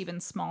 like just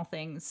even small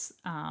things,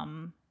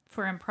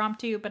 for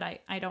impromptu. But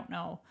I don't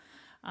know,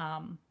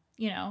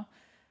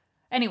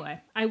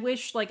 Anyway, I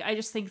wish, like, I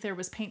just think there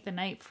was Paint the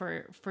Night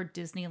for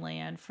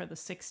Disneyland for the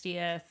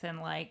 60th, and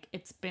like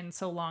it's been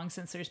so long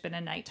since there's been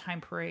a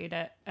nighttime parade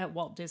at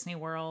Walt Disney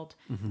World.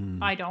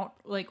 I don't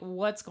like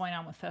what's going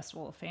on with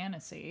Festival of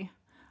Fantasy.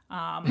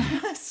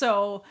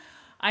 So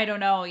I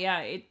don't know. Yeah,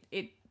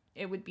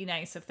 it would be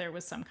nice if there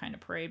was some kind of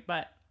parade,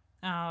 but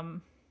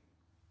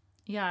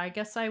yeah, I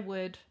guess I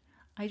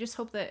just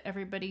hope that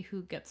everybody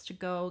who gets to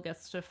go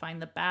gets to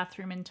find the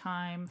bathroom in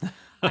time.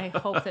 I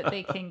hope that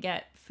they can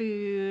get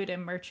food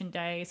and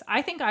merchandise.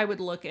 I think I would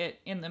look at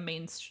in the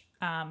Main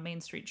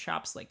Street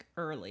shops like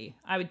early.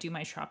 I would do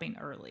my shopping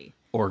early.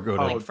 Or go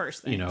to, Like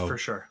first thing. for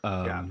sure.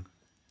 Yeah.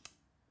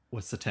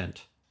 what's the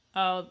tent?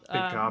 Oh,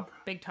 Top.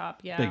 Big Top,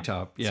 yeah. Big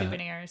Top, yeah.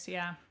 Souvenirs,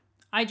 yeah.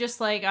 I just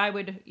like I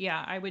would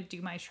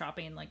do my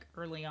shopping like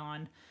early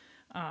on,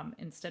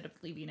 instead of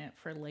leaving it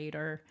for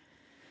later.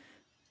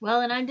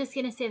 Well, and I'm just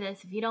gonna say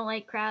this: if you don't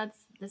like crowds,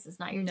 this is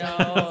not your No.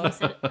 job. You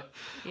said,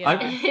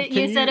 Yeah.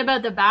 you said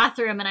about the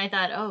bathroom, and I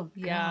thought, oh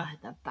god, Yeah.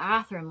 the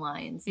bathroom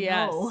lines.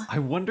 Yes. No. I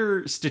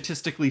wonder,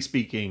 statistically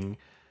speaking,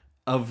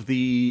 of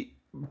the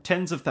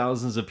tens of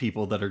thousands of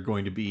people that are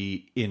going to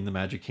be in the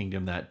Magic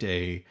Kingdom that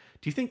day,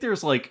 do you think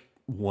there's like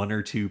one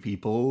or two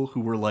people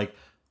who were like,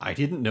 I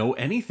didn't know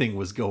anything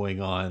was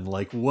going on.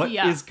 Like, what is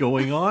Yeah.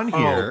 going on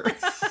here?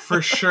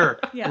 For sure.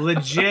 Yeah.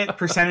 Legit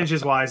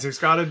percentages wise, there's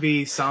got to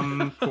be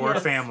some poor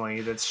Yes.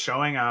 family that's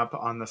showing up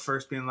on the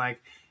first being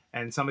like,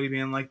 and somebody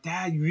being like,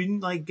 Dad, you didn't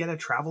like get a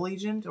travel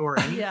agent or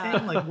anything?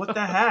 Yeah. Like, what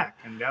the heck?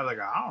 And Dad's like,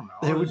 I don't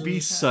know. It would be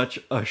such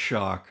a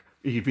shock.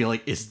 You'd be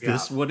like, is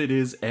this Yeah. what it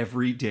is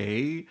every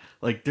day?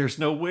 Like, there's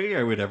no way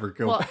I would ever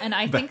go Well, back. and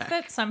I think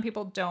that some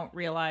people don't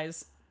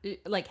realize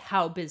like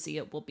how busy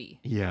it will be.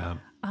 Yeah.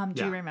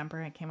 Do you Yeah.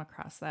 remember I came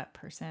across that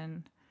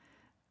person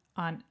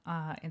on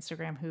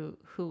Instagram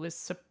who was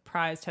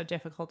surprised how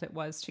difficult it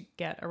was to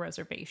get a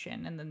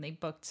reservation, and then they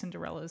booked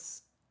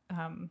Cinderella's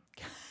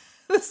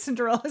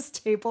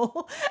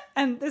table,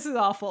 and this is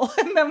awful,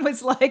 and then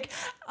was like,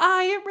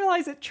 I didn't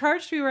realize it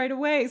charged me right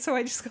away, so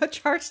I just got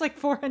charged like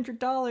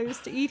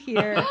 $400 to eat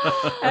here, and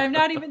I'm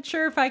not even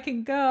sure if I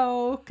can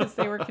go because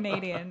they were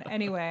Canadian.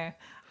 Anyway,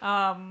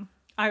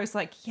 I was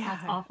like, yeah,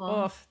 That's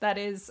awful. oof, that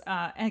is,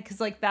 and because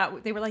like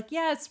that, they were like,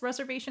 yes,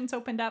 reservations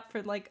opened up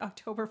for like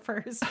October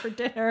 1st for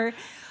dinner.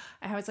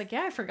 And I was like,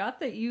 yeah, I forgot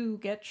that you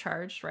get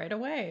charged right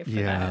away for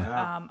Yeah.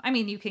 that. I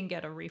mean, you can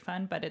get a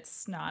refund, but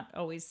it's not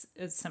always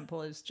as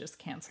simple as just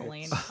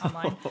canceling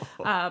online.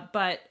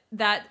 But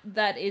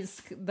that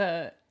is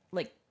the,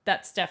 like,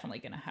 that's definitely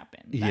going to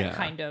happen. That Yeah.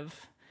 kind of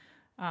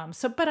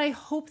But I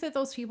hope that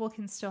those people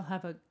can still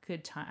have a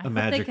good time. I A hope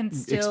magic they can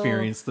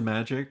experience the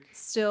magic.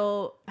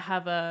 still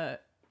have a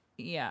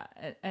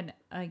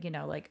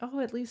like, oh,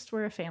 at least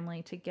we're a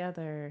family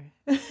together,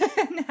 and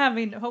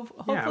having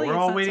hopefully Yeah, we're it's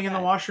all not waiting so in the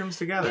bad. washrooms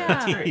together. Yeah.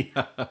 That's great.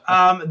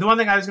 The one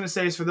thing I was going to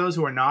say is for those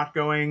who are not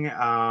going,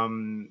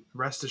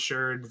 rest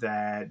assured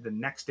that the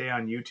next day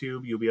on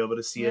YouTube, you'll be able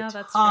to see Yeah, a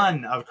that's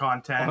ton of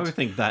content. I would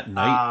think that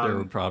night there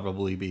would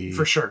probably be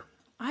For sure.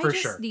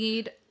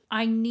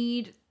 I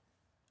need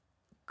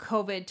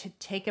COVID to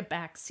take a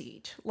back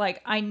seat.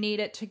 Like, I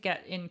need it to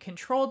get in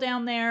control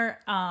down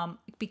there,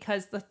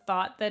 because the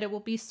thought that it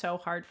will be so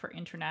hard for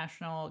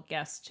international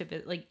guests to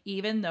visit, like,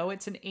 even though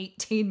it's an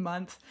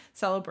 18-month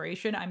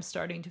celebration, I'm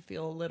starting to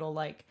feel a little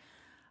like,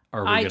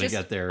 Are we going to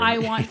get there? I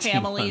in want 18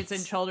 families months?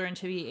 and children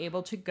to be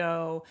able to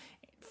go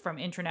from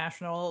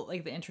international,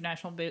 like the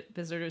international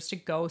visitors, to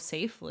go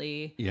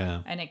safely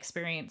Yeah. and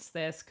experience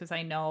this. Because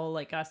I know,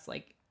 like us,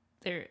 like,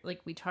 there, like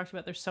we talked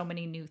about, there's so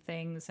many new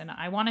things, and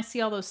I want to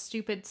see all those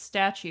stupid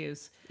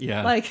statues.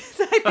 Yeah. Like,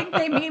 I think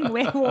they mean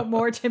way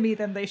more to me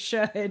than they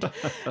should,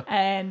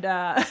 and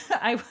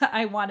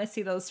I want to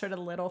see those sort of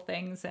little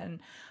things, and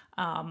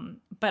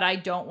but I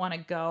don't want to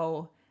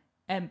go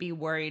and be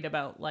worried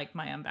about, like,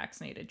 my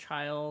unvaccinated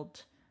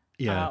child.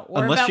 Yeah,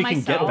 or unless about you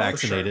can get myself.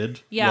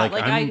 vaccinated. Yeah, like,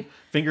 like I'm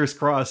fingers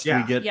crossed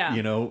Yeah. we get Yeah.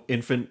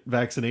 infant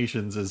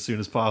vaccinations as soon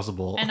as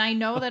possible. And I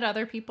know that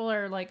other people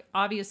are like,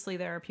 obviously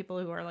there are people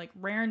who are like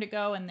raring to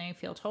go and they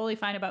feel totally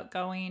fine about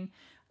going.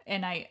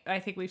 And I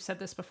think we've said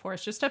this before.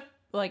 It's just a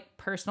like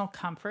personal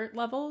comfort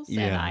levels. And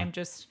Yeah. I'm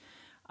just,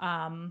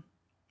 I'm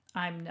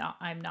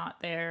not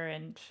there.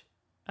 And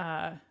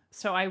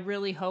so I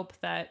really hope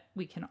that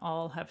we can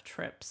all have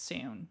trips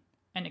soon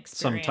and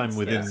experience Sometime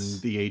within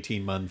Yes. the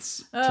 18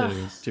 months Ugh.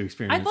 to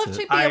experience I'd love it.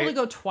 to be able to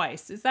go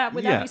twice. Would that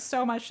Yeah. be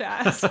so much to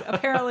ask?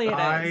 Apparently it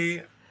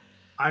is.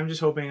 I'm just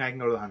hoping I can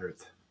go to the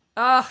 100th.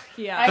 Oh,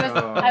 yeah.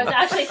 I was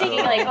actually thinking,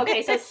 like,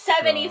 okay, so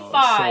 75.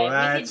 so We could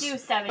that's- do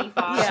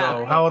 75. Yeah.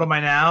 So how old am I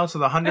now? So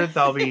the 100th,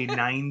 I'll be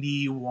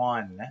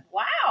 91.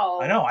 Wow.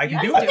 I know, I can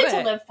That's do something it.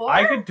 to live for.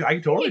 I could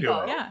totally You do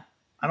go. it. Yeah.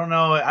 I don't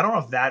know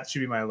if that should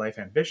be my life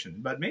ambition,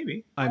 but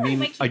maybe. I Well, it mean,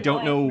 might keep I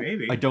don't going. know.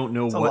 Maybe. I don't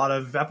know It's a what lot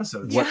of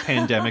episodes. what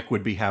pandemic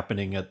would be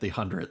happening at the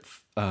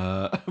 100th.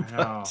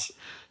 know.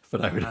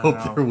 But I would I hope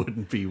know. there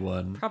wouldn't be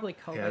one. Probably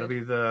COVID. Yeah, it'll be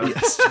the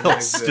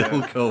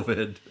Still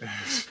COVID.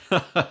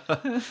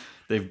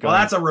 They've got. Well,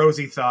 that's a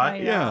rosy thought. I-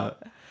 Yeah.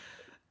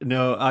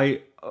 No,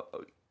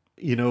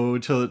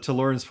 to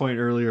Lauren's point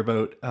earlier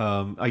about,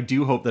 I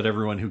do hope that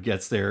everyone who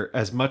gets there,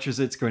 as much as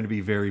it's going to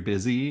be very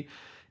busy,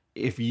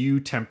 if you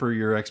temper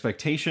your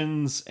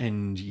expectations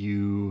and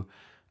you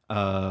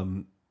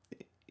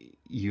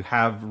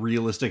have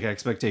realistic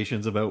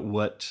expectations about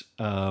what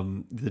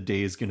the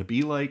day is going to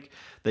be like,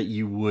 that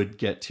you would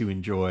get to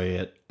enjoy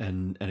it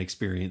and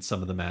experience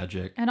some of the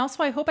magic. And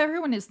also, I hope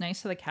everyone is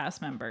nice to the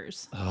cast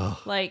members. Ugh.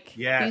 Like,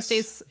 Yes. these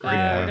days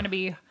Yeah. are going to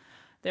be,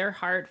 they're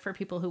hard for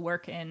people who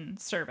work in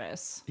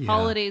service. Yeah.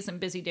 Holidays and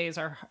busy days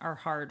are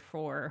hard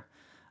for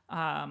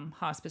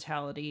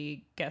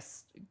hospitality,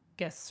 guest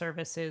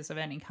services of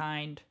any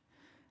kind.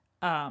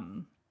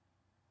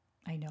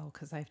 I know,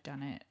 because I've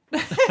done it,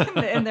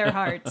 and they're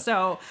hard.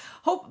 So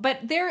but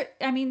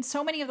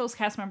so many of those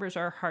cast members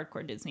are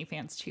hardcore Disney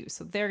fans too,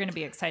 so they're going to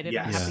be excited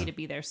and Yes. happy Yeah. to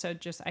be there. So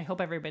I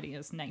hope everybody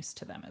is nice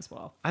to them as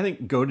well. I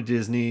think go to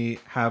Disney,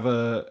 have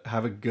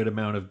a good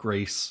amount of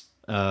grace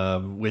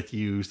with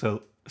you,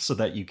 so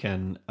that you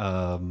can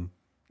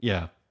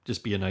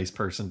just be a nice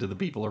person to the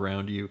people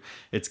around you.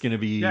 It's gonna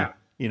be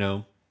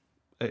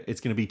it's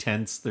gonna be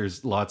tense.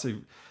 There's lots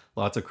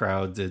of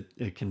crowds.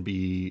 It can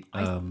be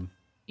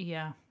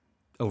Yeah.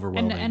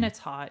 overwhelming. And it's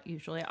hot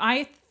usually.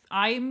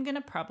 I'm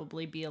gonna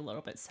probably be a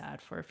little bit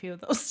sad for a few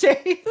of those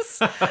days,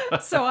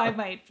 so I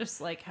might just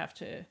like have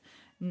to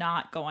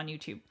not go on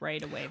YouTube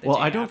right away. Well,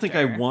 day I don't think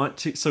I after. want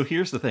to. So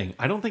here's the thing: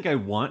 I don't think I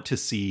want to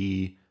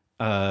see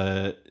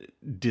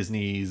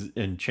Disney's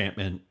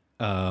Enchantment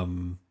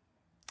on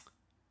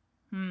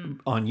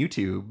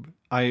YouTube.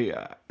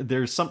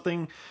 There's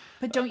something.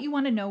 But don't you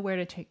want to know where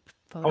to take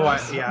photos? Oh,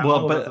 I'm all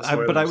Well, about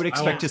the but I would spoilers.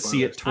 expect want to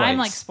see it spoilers. twice. I'm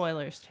like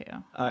spoilers too.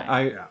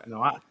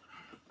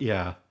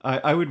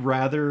 I would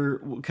rather,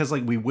 because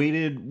like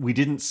we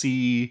didn't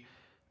see,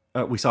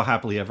 we saw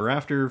Happily Ever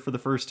After for the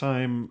first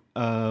time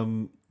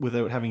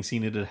without having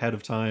seen it ahead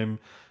of time.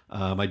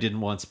 I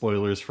didn't want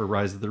spoilers for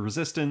Rise of the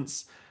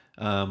Resistance.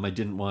 I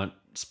didn't want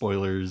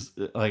spoilers.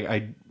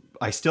 Like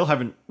I still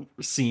haven't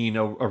seen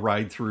a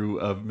ride through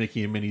of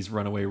Mickey and Minnie's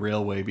Runaway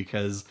Railway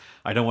because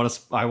I don't want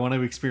to. I want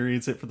to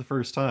experience it for the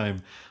first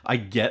time. I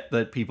get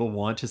that people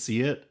want to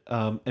see it,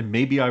 and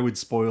maybe I would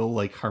spoil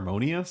like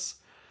Harmonious.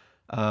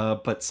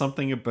 But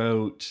something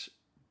about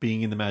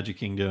being in the Magic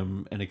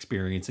Kingdom and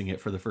experiencing it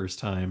for the first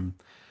time,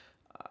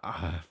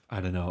 I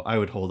don't know. I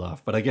would hold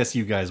off, but I guess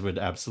you guys would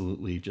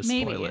absolutely just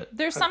Maybe spoil it.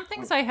 there's some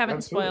things I haven't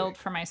absolutely. spoiled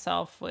for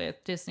myself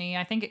with Disney.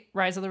 I think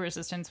Rise of the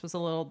Resistance was a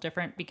little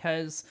different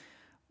because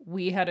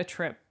we had a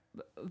trip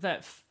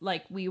that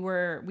like we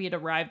had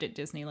arrived at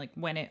Disney like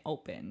when it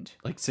opened.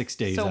 Like 6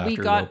 days So after we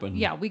got it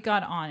opened. we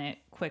got on it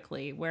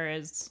quickly,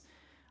 whereas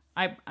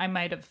I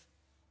might have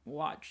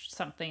watched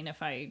something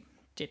if I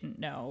didn't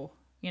know,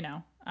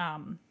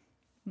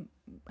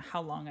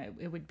 how long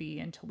it would be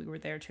until we were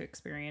there to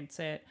experience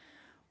it.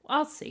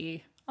 I'll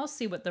see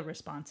what the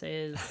response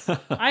is.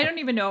 I don't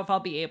even know if I'll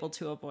be able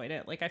to avoid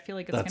it. Like, I feel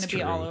like it's going to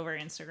be all over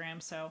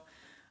Instagram. So,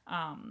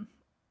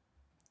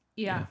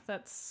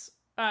 that's,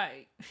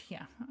 I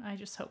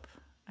just hope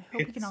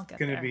we can all get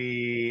there.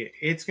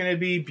 It's going to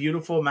be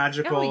beautiful,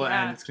 magical,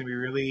 yeah. and it's going to be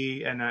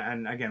really,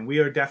 and again, we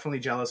are definitely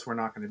jealous we're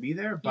not going to be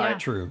there, but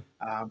true.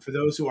 For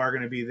those who are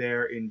going to be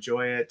there,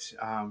 enjoy it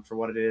for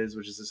what it is,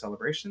 which is a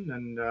celebration,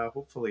 and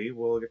hopefully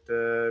we'll get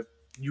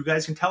you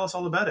guys can tell us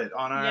all about it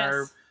on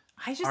our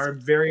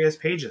various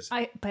pages.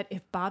 But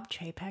if Bob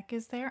Chapek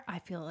is there, I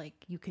feel like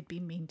you could be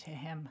mean to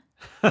him.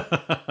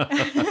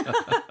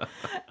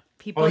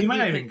 He might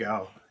not even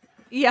go.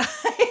 Yeah.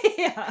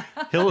 Yeah.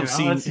 He'll have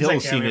seen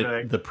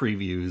it, the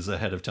previews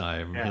ahead of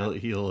time. Yeah.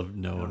 He'll have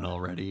known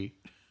already.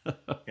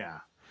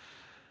 Yeah.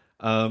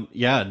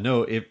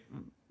 No,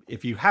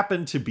 if you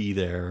happen to be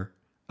there,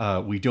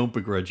 we don't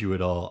begrudge you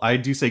at all. I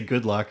do say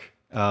good luck.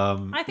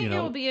 I think it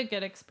will be a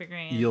good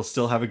experience. You'll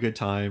still have a good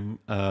time.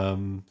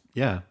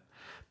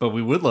 But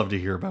we would love to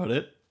hear about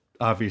it.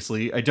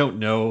 Obviously, I don't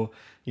know,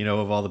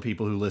 of all the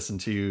people who listen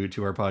to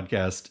our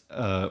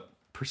podcast,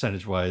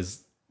 percentage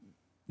wise,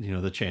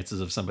 the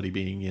chances of somebody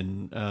being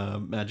in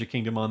Magic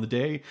Kingdom on the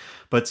day.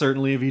 But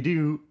certainly if you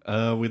do,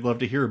 we'd love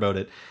to hear about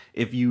it.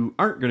 If you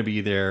aren't going to be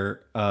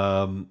there,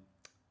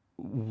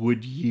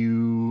 would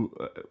you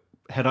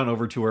head on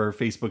over to our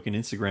Facebook and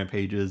Instagram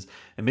pages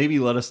and maybe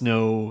let us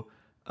know?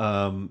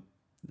 I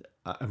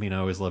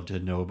always love to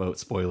know about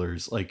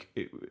spoilers. Like,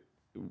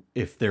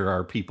 if there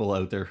are people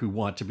out there who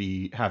want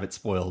to have it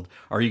spoiled,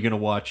 are you going to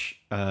watch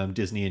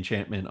Disney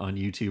Enchantment on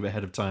YouTube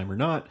ahead of time or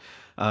not?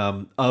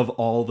 Of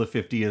all the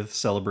 50th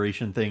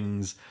celebration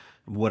things,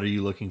 what are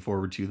you looking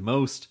forward to the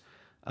most?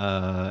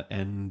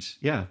 And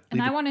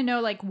I want to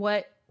know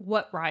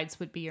what rides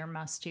would be your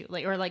must do,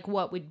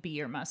 what would be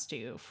your must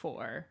do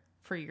for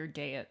your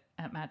day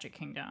at Magic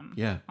Kingdom?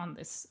 Yeah. On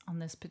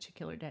this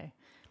particular day.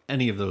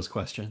 Any of those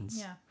questions?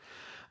 Yeah.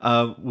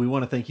 We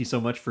want to thank you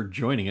so much for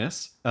joining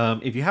us.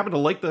 If you happen to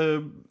like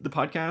the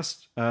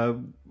podcast,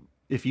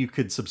 if you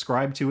could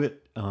subscribe to it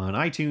on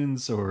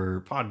iTunes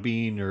or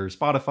Podbean or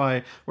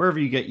Spotify, wherever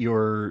you get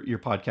your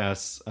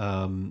podcasts,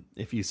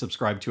 if you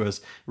subscribe to us,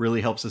 it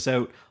really helps us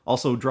out.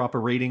 Also, drop a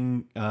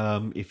rating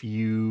if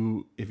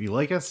you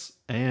like us,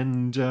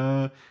 and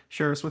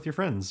share us with your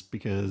friends,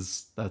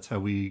 because that's how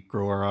we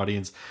grow our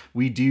audience.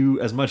 We do,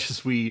 as much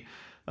as we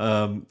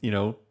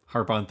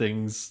harp on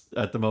things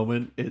at the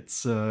moment,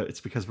 it's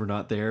because we're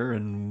not there,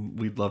 and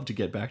we'd love to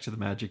get back to the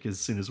magic as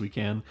soon as we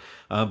can,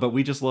 but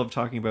we just love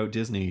talking about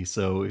Disney.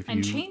 So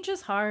change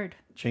is hard.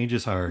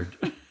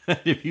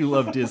 If you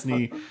love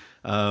Disney,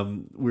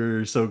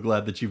 we're so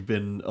glad that you've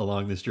been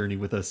along this journey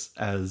with us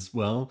as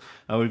well.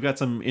 We've got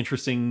some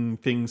interesting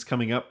things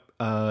coming up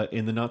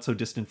in the not so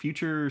distant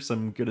future,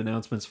 some good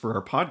announcements for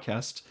our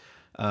podcast,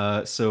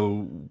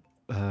 so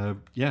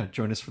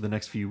join us for the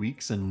next few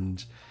weeks,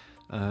 and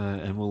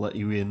we'll let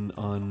you in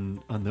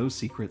on those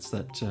secrets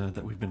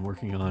that we've been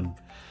working on.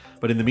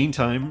 But in the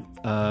meantime,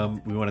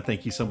 we want to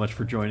thank you so much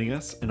for joining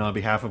us. And on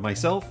behalf of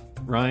myself,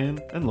 Ryan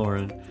and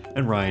Lauren,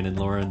 and Ryan and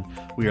Lauren,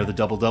 we are the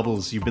Double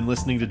Doubles. You've been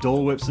listening to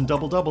Dole Whips and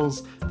Double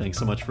Doubles. Thanks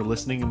so much for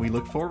listening, and we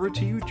look forward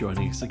to you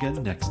joining us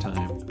again next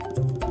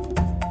time.